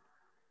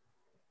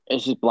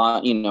it's just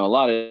blind. A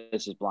lot of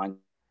this is blind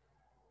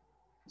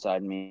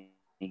inside me,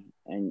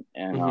 and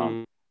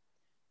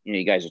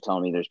you guys are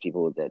telling me there's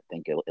people that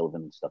think ill of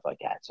him and stuff like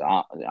that. So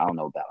I don't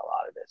know about a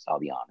lot of this. I'll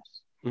be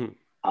honest.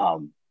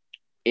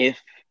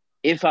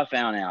 If I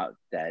found out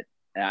that,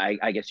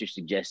 I guess you're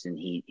suggesting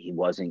he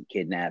wasn't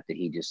kidnapped, that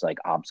he just like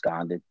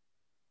absconded.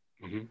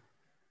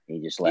 He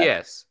just left.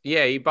 Yes.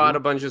 Yeah. He bought a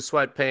bunch of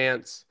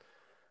sweatpants.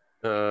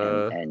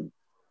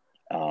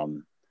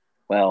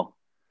 Well,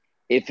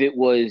 if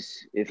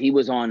he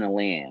was on the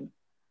lam,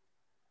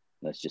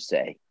 let's just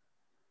say,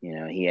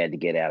 he had to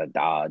get out of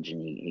Dodge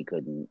and he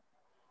couldn't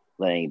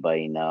let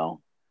anybody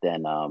know,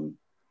 then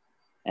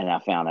and I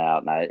found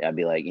out, and I'd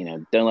be like,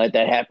 don't let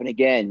that happen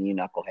again, you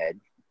knucklehead,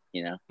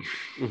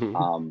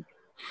 Mhm.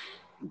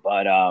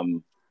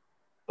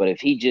 But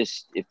if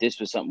this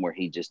was something where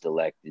he just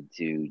elected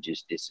to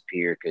just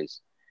disappear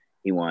because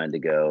he wanted to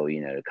go,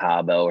 to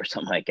Cabo or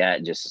something like that,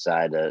 and just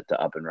decided to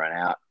up and run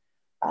out,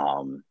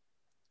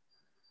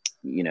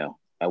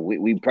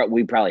 we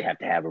probably have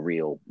to have a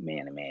real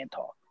man-to-man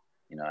talk.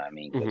 You know what I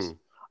mean? Because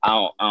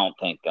I don't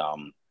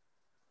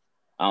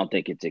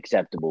think it's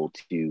acceptable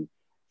to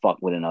fuck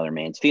with another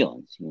man's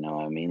feelings. You know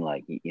what I mean?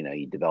 Like,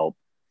 you develop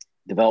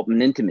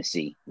an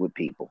intimacy with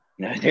people.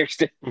 There's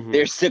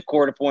the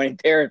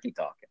court-appointed therapy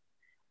talking.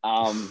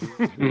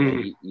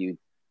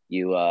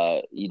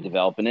 You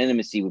develop an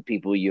intimacy with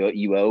people.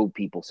 You owe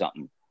people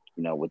something,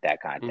 with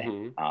that kind of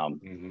thing.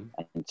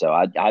 And so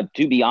I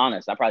to be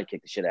honest, I probably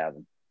kick the shit out of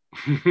him.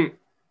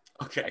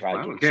 Okay. I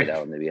probably kick the shit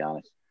out of him, to be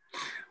honest.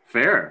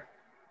 Fair.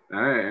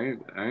 I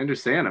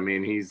understand. I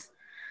mean,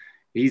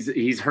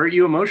 he's hurt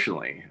you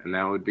emotionally, and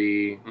that'd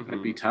be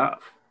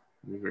tough.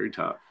 It'd be very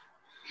tough.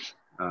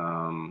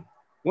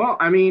 Well,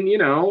 I mean,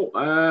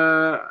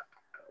 I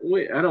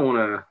don't want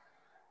to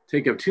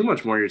take up too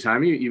much more of your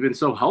time. You've been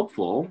so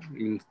helpful.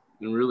 I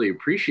really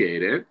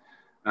appreciate it.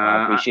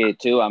 I appreciate it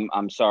too.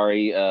 I'm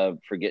sorry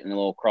for getting a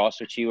little cross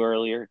with you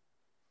earlier.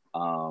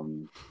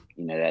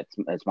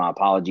 That's my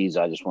apologies.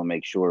 I just want to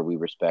make sure we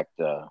respect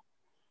Brian.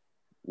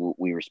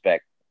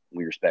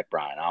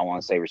 I don't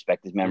want to say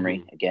respect his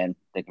memory again.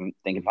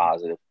 Thinking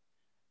positive.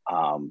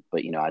 But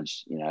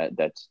that's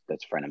a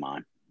friend of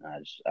mine.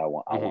 I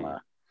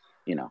want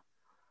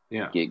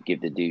to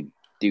give the dude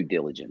due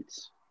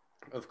diligence.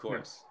 Of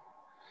course.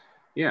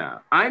 Yeah,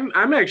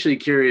 I'm actually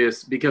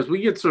curious because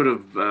we get sort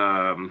of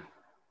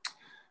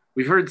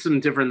we've heard some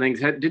different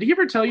things. Did he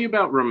ever tell you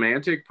about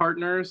romantic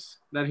partners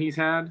that he's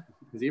had?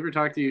 Has he ever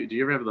talked to you? Do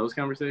you ever have those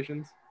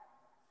conversations?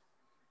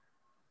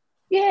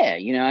 Yeah,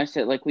 I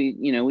said, like,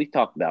 we've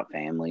talked about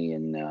family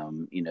and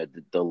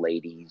the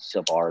ladies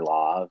of our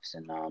lives,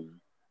 and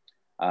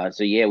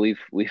so yeah, we've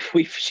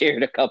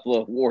shared a couple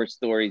of war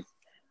stories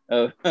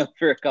for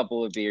a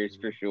couple of beers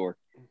for sure.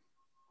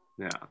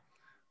 Yeah,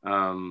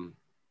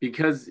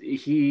 because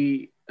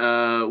we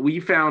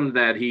found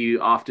that he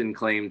often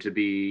claimed to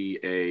be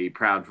a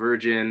proud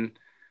virgin,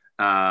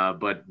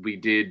 but we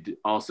did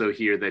also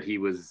hear that he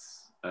was,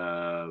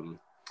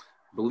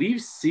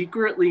 believe,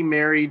 secretly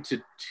married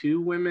to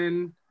 2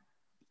 women,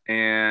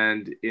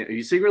 and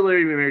he's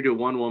secretly married to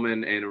 1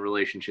 woman in a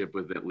relationship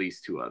with at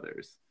least 2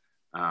 others.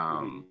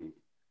 I'm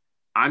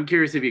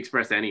curious if he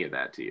expressed any of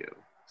that to you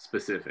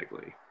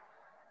specifically.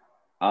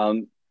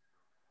 I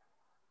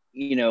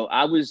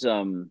was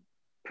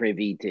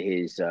privy to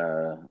his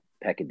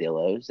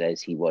peccadillos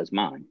as he was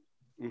mine.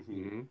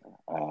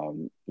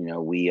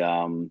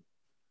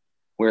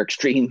 We're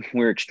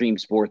extreme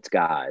sports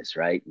guys,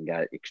 right? We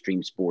got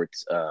extreme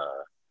sports.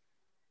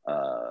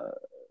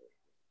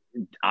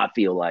 I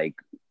feel like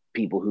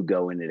people who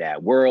go into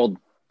that world,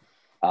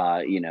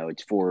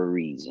 it's for a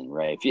reason,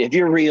 right? If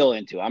you're real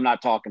into it, I'm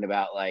not talking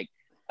about like,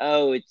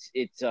 oh,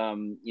 it's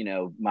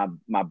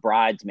my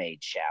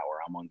bridesmaid shower,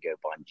 I'm gonna go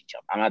bungee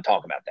jump. I'm not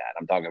talking about that.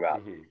 I'm talking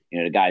about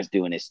the guy's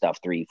doing his stuff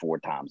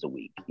 3-4 times a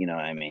week. You know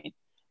what I mean?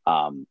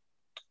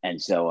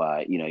 And so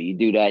you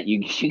do that,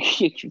 you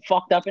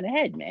fucked up in the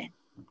head, man.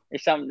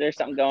 There's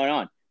something going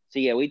on. So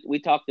yeah, we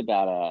talked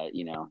about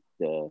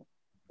the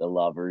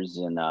lovers,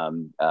 and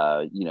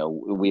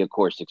we of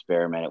course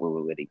experimented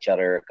with each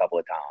other a couple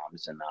of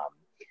times, and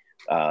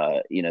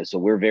so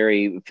we're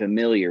very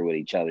familiar with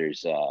each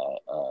other's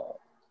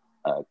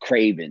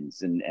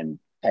cravens and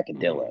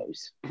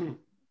peccadillos.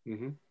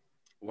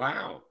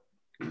 Wow.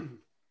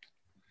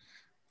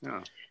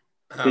 Yeah.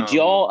 Could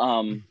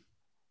y'all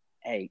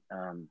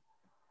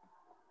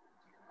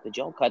could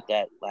y'all cut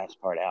that last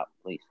part out,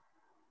 please?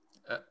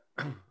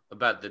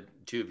 About the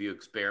 2 of you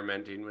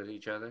experimenting with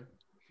each other?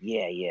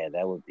 Yeah,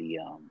 that would be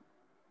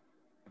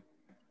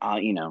I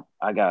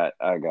got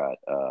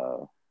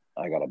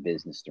a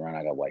business to run.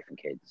 I got a wife and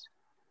kids.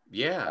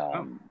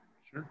 Yeah.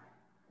 Sure.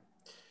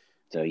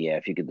 So yeah,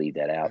 if you could leave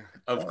that out.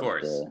 Of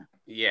course.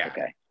 Yeah.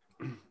 Okay.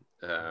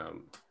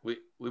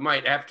 We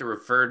might have to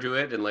refer to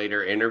it in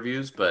later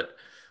interviews, but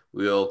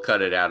we'll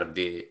cut it out of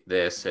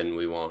this, and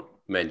we won't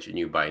mention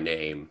you by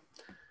name.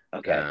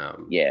 Okay.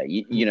 Yeah,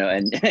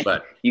 and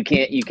but you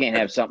can't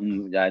have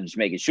something. Just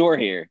making sure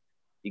here.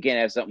 You can't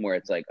have something where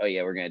it's like, oh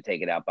yeah, we're gonna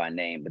take it out by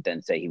name, but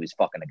then say he was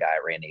fucking a guy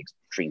at Randy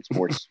Extreme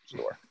Sports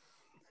store.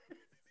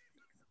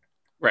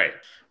 Right.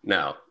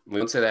 No, we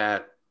won't say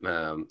that.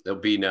 There'll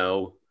be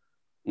no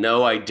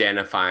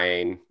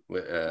identifying.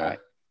 Right.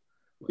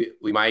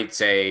 We might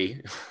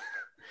say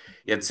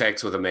he had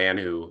sex with a man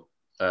who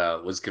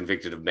was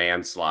convicted of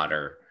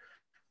manslaughter,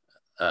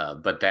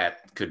 but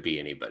that could be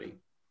anybody.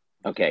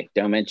 Okay,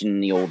 don't mention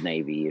the Old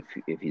Navy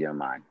if you don't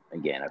mind.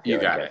 Again, I feel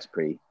like that's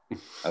pretty.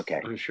 Okay,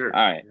 I'm sure.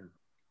 All right.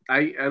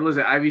 I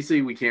listen.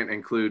 Obviously, we can't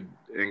include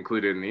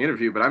it in the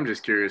interview, but I'm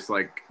just curious.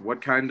 Like, what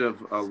kind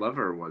of a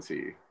lover was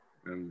he?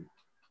 And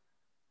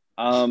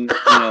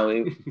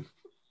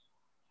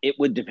it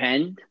would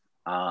depend.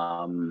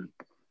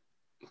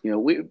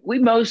 we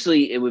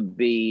mostly, it would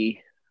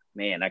be,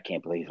 man, I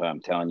can't believe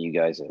I'm telling you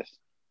guys this.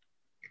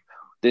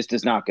 This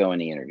does not go in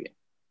the interview.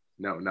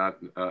 No, not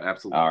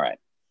absolutely. All right.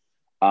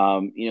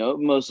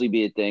 Mostly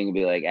be a thing, it'd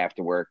be like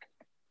after work,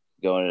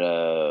 going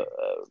to,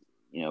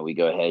 we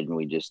go ahead and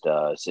we just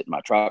sit in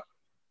my truck,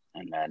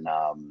 and then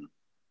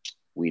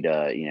we'd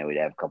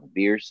have a couple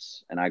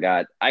beers, and I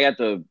got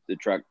the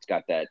truck. It's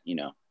got that,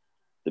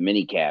 the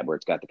mini cab where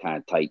it's got the kind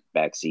of tight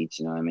back seats.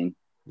 You know what I mean?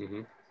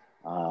 Mm-hmm.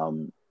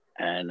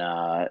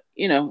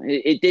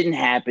 It didn't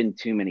happen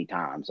too many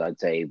times. I'd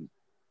say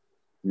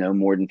no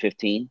more than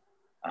 15.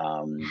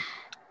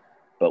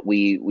 But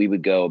we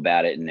would go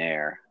about it in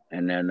there,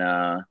 and then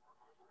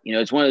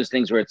it's one of those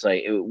things where it's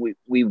like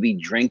we'd be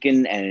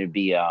drinking, and it'd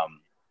be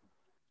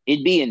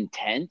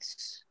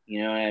intense.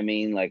 You know what I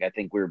mean? Like, I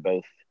think we were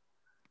both,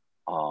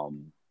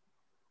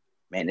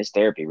 man, this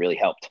therapy really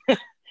helped.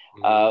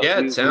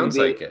 It sounds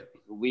like it.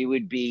 We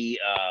would be,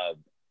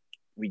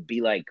 we'd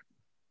be like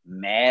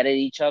mad at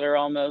each other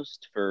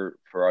almost for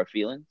our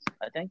feelings,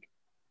 I think.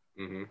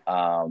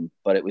 Mm-hmm.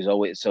 But it was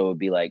always, so it'd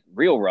be like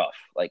real rough,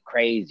 like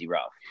crazy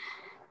rough,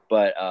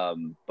 but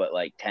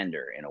like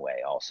tender in a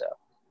way also.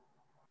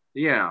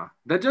 Yeah,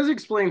 that does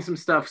explain some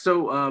stuff.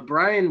 So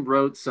Brian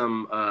wrote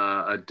some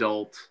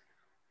adult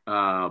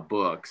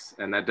books,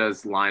 and that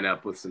does line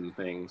up with some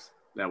things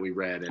that we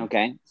read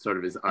in sort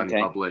of his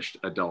unpublished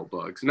adult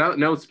books.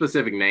 No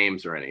specific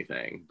names or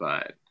anything,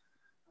 but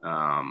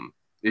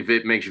if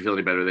it makes you feel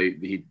any better,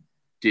 he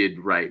did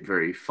write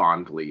very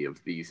fondly of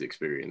these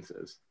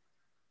experiences.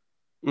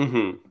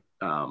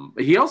 Mm-hmm.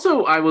 He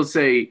also, I will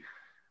say,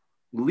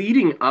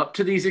 leading up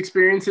to these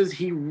experiences,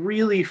 he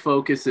really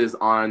focuses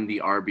on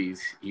the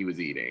Arby's he was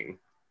eating,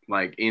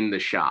 like in the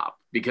shop,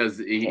 because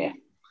he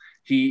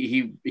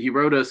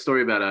wrote a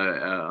story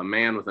about a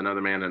man with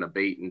another man in a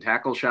bait and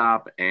tackle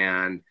shop,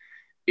 and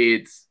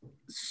it's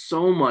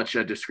so much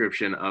a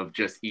description of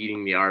just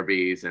eating the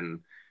Arby's,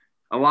 and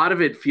a lot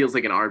of it feels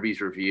like an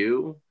Arby's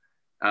review,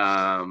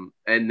 and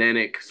then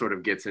it sort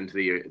of gets into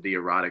the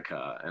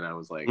erotica, and I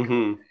was like,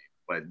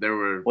 but there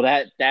were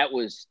that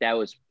was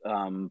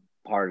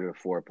part of the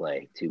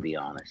foreplay, to be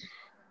honest.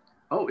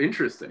 Oh,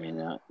 interesting. He'd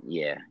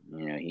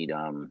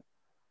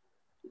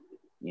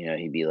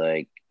be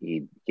like,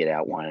 he'd get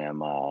out one of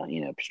them,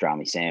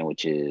 pastrami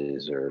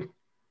sandwiches, or,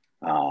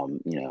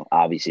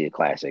 obviously a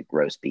classic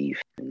roast beef.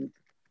 And,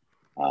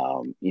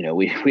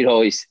 we'd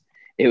always,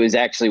 it was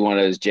actually one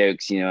of those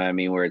jokes,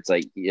 where it's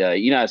like,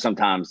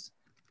 sometimes,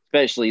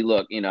 especially,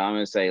 look, I'm going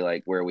to say,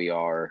 like, where we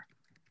are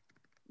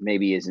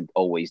maybe isn't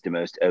always the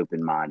most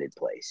open-minded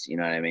place. You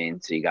know what I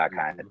mean? So you got to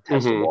kind of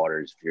test the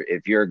waters.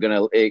 If you're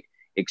going to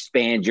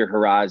expand your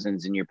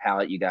horizons and your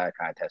palate, you got to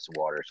kind of test the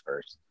waters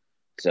first.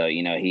 So,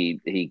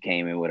 he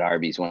came in with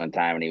Arby's one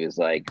time, and he was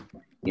like,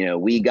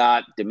 we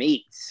got the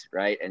meats,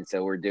 right? And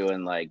so we're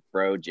doing like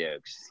bro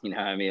jokes, you know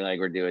what I mean?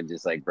 Like, we're doing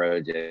just like bro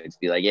jokes.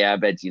 Be like, yeah, I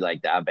bet you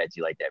like that. I bet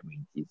you like that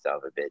meat, you son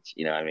of a bitch.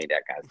 You know what I mean?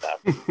 That kind of stuff.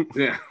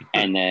 Yeah.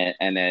 And then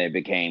it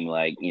became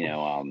like,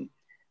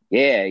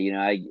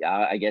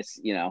 I guess,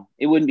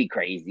 it wouldn't be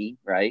crazy,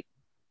 right?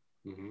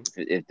 Mm-hmm.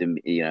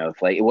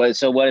 If like it was,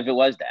 so what if it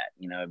was that,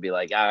 it'd be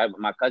like,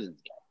 my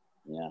cousin's gay,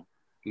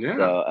 Yeah.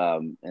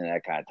 So, and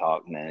that kind of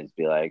talk, and then it'd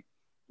be like,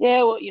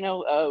 yeah, well,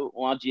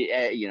 why don't you,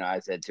 I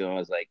said to him, I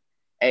was like,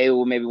 hey,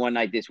 well, maybe one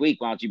night this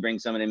week, why don't you bring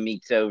some of the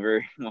meats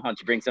over? Why don't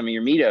you bring some of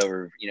your meat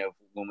over,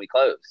 when we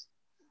close?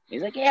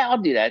 He's like, yeah, I'll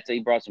do that. So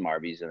he brought some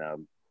Arby's,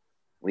 and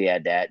we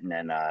had that, and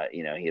then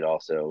he'd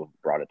also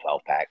brought a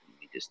 12-pack.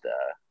 We just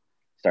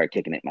started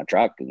kicking it in my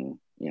truck, and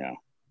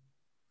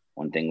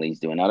one thing leads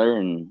to another,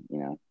 and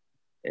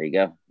there you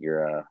go.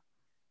 You're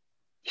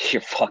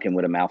fucking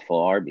with a mouthful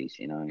of Arby's.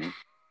 You know what I mean?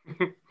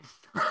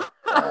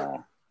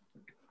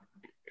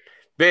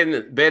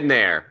 Been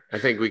there. I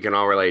think we can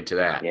all relate to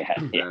that. Yeah,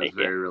 that's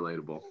very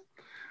relatable.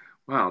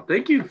 Wow,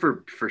 thank you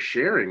for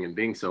sharing and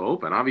being so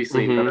open.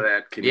 Obviously, none of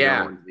that can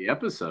go into the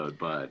episode,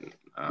 but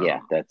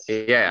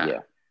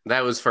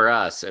that was for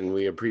us, and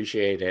we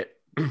appreciate it.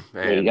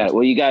 And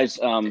you guys,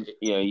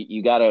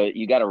 you got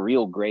a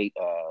real great,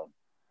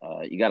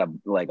 you got a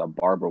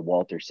Barbara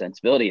Walters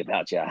sensibility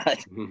about you.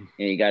 And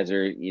you guys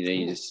are,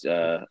 you just,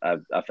 I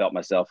felt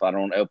myself, I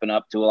don't open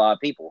up to a lot of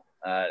people.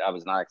 I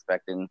was not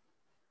expecting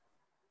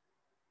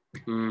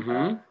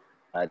that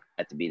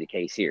to be the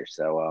case here.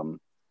 So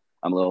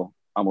I'm a little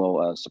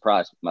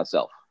surprised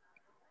myself.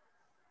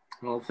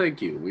 Well,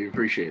 thank you. We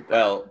appreciate that.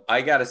 Well,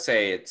 I gotta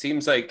say, it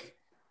seems like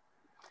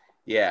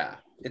you're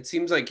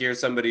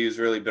somebody who's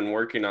really been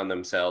working on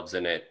themselves,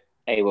 and it.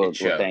 Hey, well,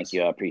 thank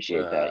you. I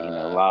appreciate that.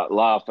 A lot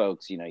of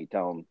folks, you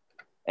tell them,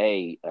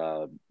 hey,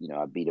 I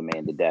beat a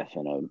man to death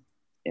in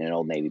an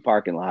Old Navy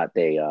parking lot.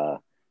 They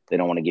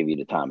don't want to give you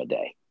the time of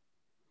day.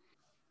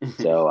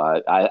 So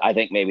I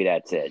think maybe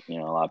that's it. A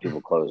lot of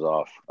people close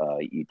off.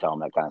 You tell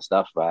them that kind of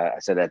stuff. But I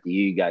said that to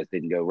you. You guys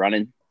didn't go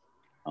running.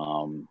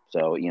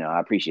 So I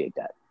appreciate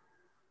that.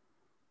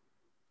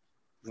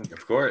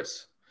 Of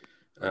course,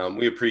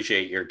 we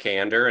appreciate your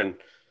candor, and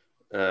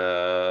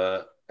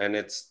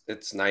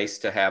it's nice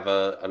to have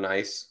a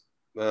nice,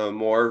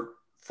 more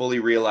fully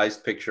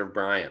realized picture of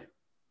Brian.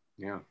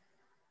 Yeah.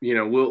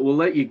 We'll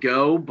let you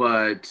go,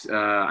 but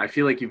I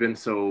feel like you've been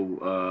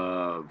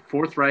so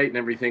forthright and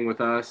everything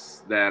with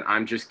us that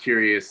I'm just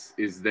curious,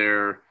 is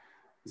there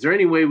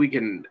any way we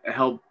can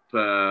help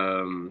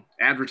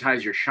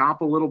advertise your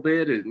shop a little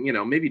bit,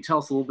 and maybe tell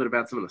us a little bit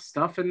about some of the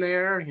stuff in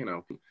there?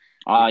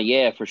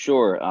 Yeah, for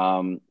sure.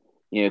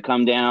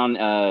 Come down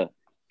if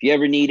you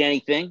ever need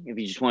anything. If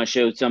you just want to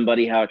show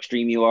somebody how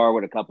extreme you are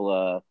with a couple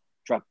of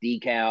truck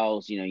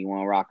decals, you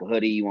want to rock a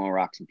hoodie, you want to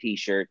rock some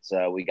t-shirts,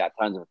 we got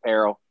tons of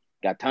apparel,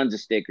 got tons of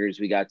stickers,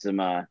 we got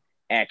some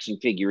action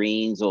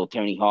figurines, little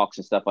Tony Hawks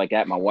and stuff like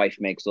that. My wife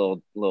makes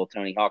little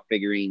Tony Hawk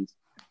figurines.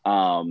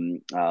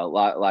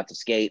 Lots of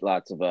skate,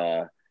 lots of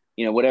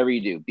whatever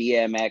you do,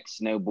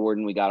 BMX,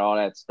 snowboarding, we got all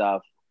that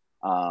stuff.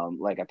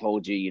 Like I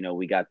told you,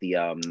 we got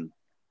the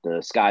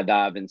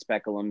skydiving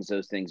speculums.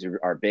 Those things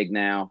are big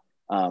now.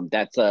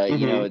 That's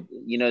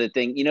the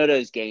thing,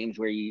 those games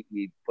where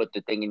you put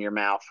the thing in your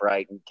mouth,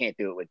 right? And you can't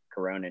do it with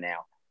Corona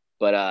now,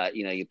 but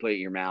you put it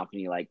in your mouth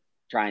and you like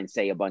try and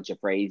say a bunch of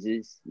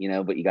phrases,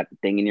 but you got the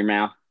thing in your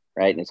mouth,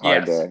 right? And it's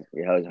hard to,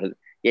 so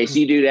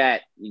you do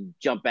that, you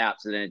jump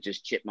out, so then it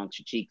just chipmunks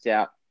your cheeks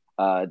out.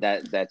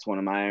 That's one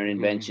of my own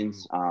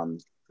inventions. So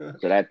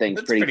that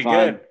thing's pretty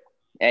fun. Good.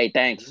 Hey,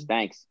 thanks.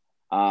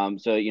 So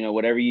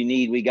whatever you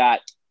need, we got.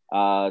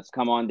 Let's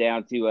come on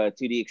down to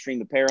 2D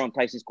Extreme Apparel in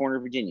Tyson's Corner,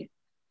 Virginia.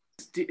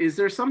 Is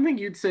there something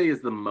you'd say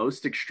is the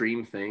most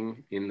extreme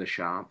thing in the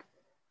shop?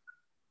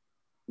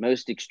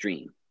 Most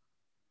extreme.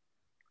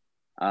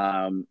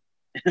 Listen,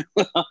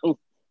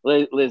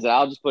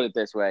 I'll just put it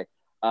this way.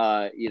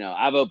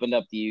 I've opened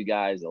up to you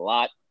guys a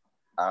lot.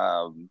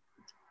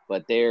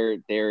 But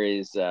there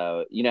is,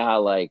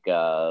 how like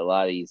a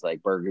lot of these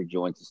like burger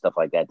joints and stuff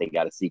like that, they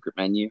got a secret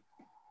menu.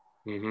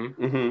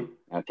 Mm-hmm.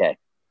 Mm-hmm. Okay.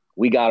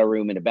 We got a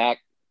room in the back.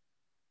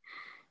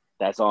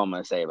 That's all I'm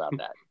going to say about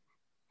that.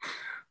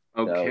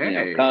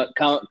 Okay. So,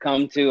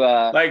 come to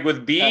like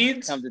with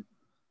beads. Come to.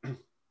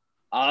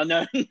 Oh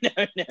no.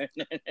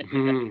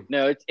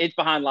 No, it's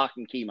behind lock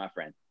and key, my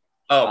friend.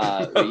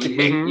 Oh,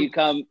 okay.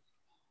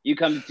 You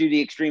come to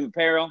the Extreme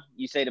Apparel.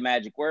 You say the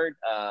magic word.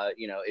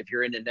 If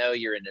you're in the know,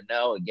 you're in the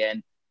know.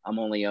 Again, I'm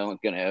only going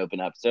to open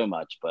up so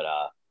much, but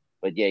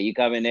yeah, you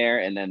come in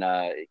there, and then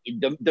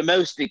the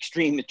most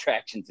extreme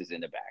attractions is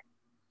in the back.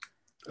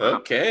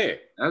 Okay,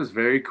 that was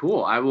very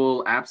cool. I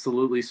will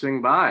absolutely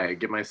swing by,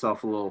 get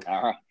myself a little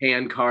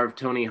hand-carved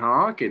Tony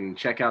Hawk, and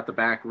check out the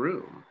back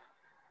room.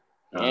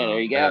 Yeah, there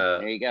you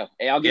go.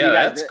 Hey, I'll give you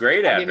guys. That's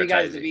great. I'll give you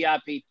guys the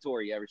VIP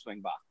tour. You ever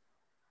swing by?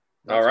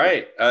 All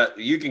right.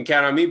 You can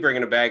count on me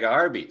bringing a bag of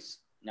Arby's.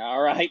 All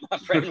right, my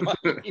friend.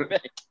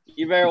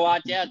 You better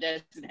watch out.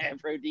 That's an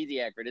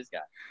aphrodisiac for this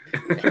guy.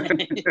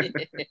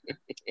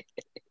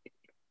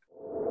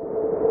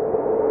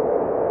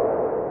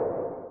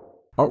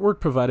 Artwork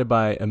provided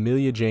by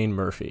Amelia Jane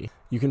Murphy.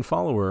 You can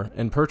follow her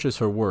and purchase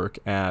her work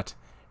at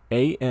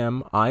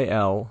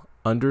AMIL_art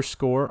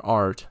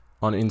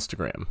on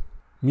Instagram.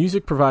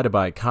 Music provided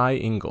by Kai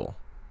Engel.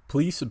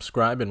 Please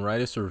subscribe and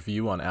write us a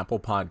review on Apple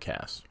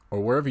Podcasts or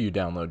wherever you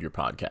download your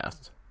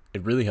podcasts.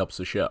 It really helps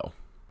the show.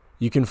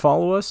 You can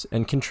follow us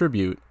and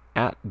contribute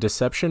at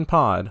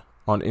DeceptionPod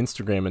on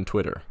Instagram and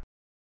Twitter.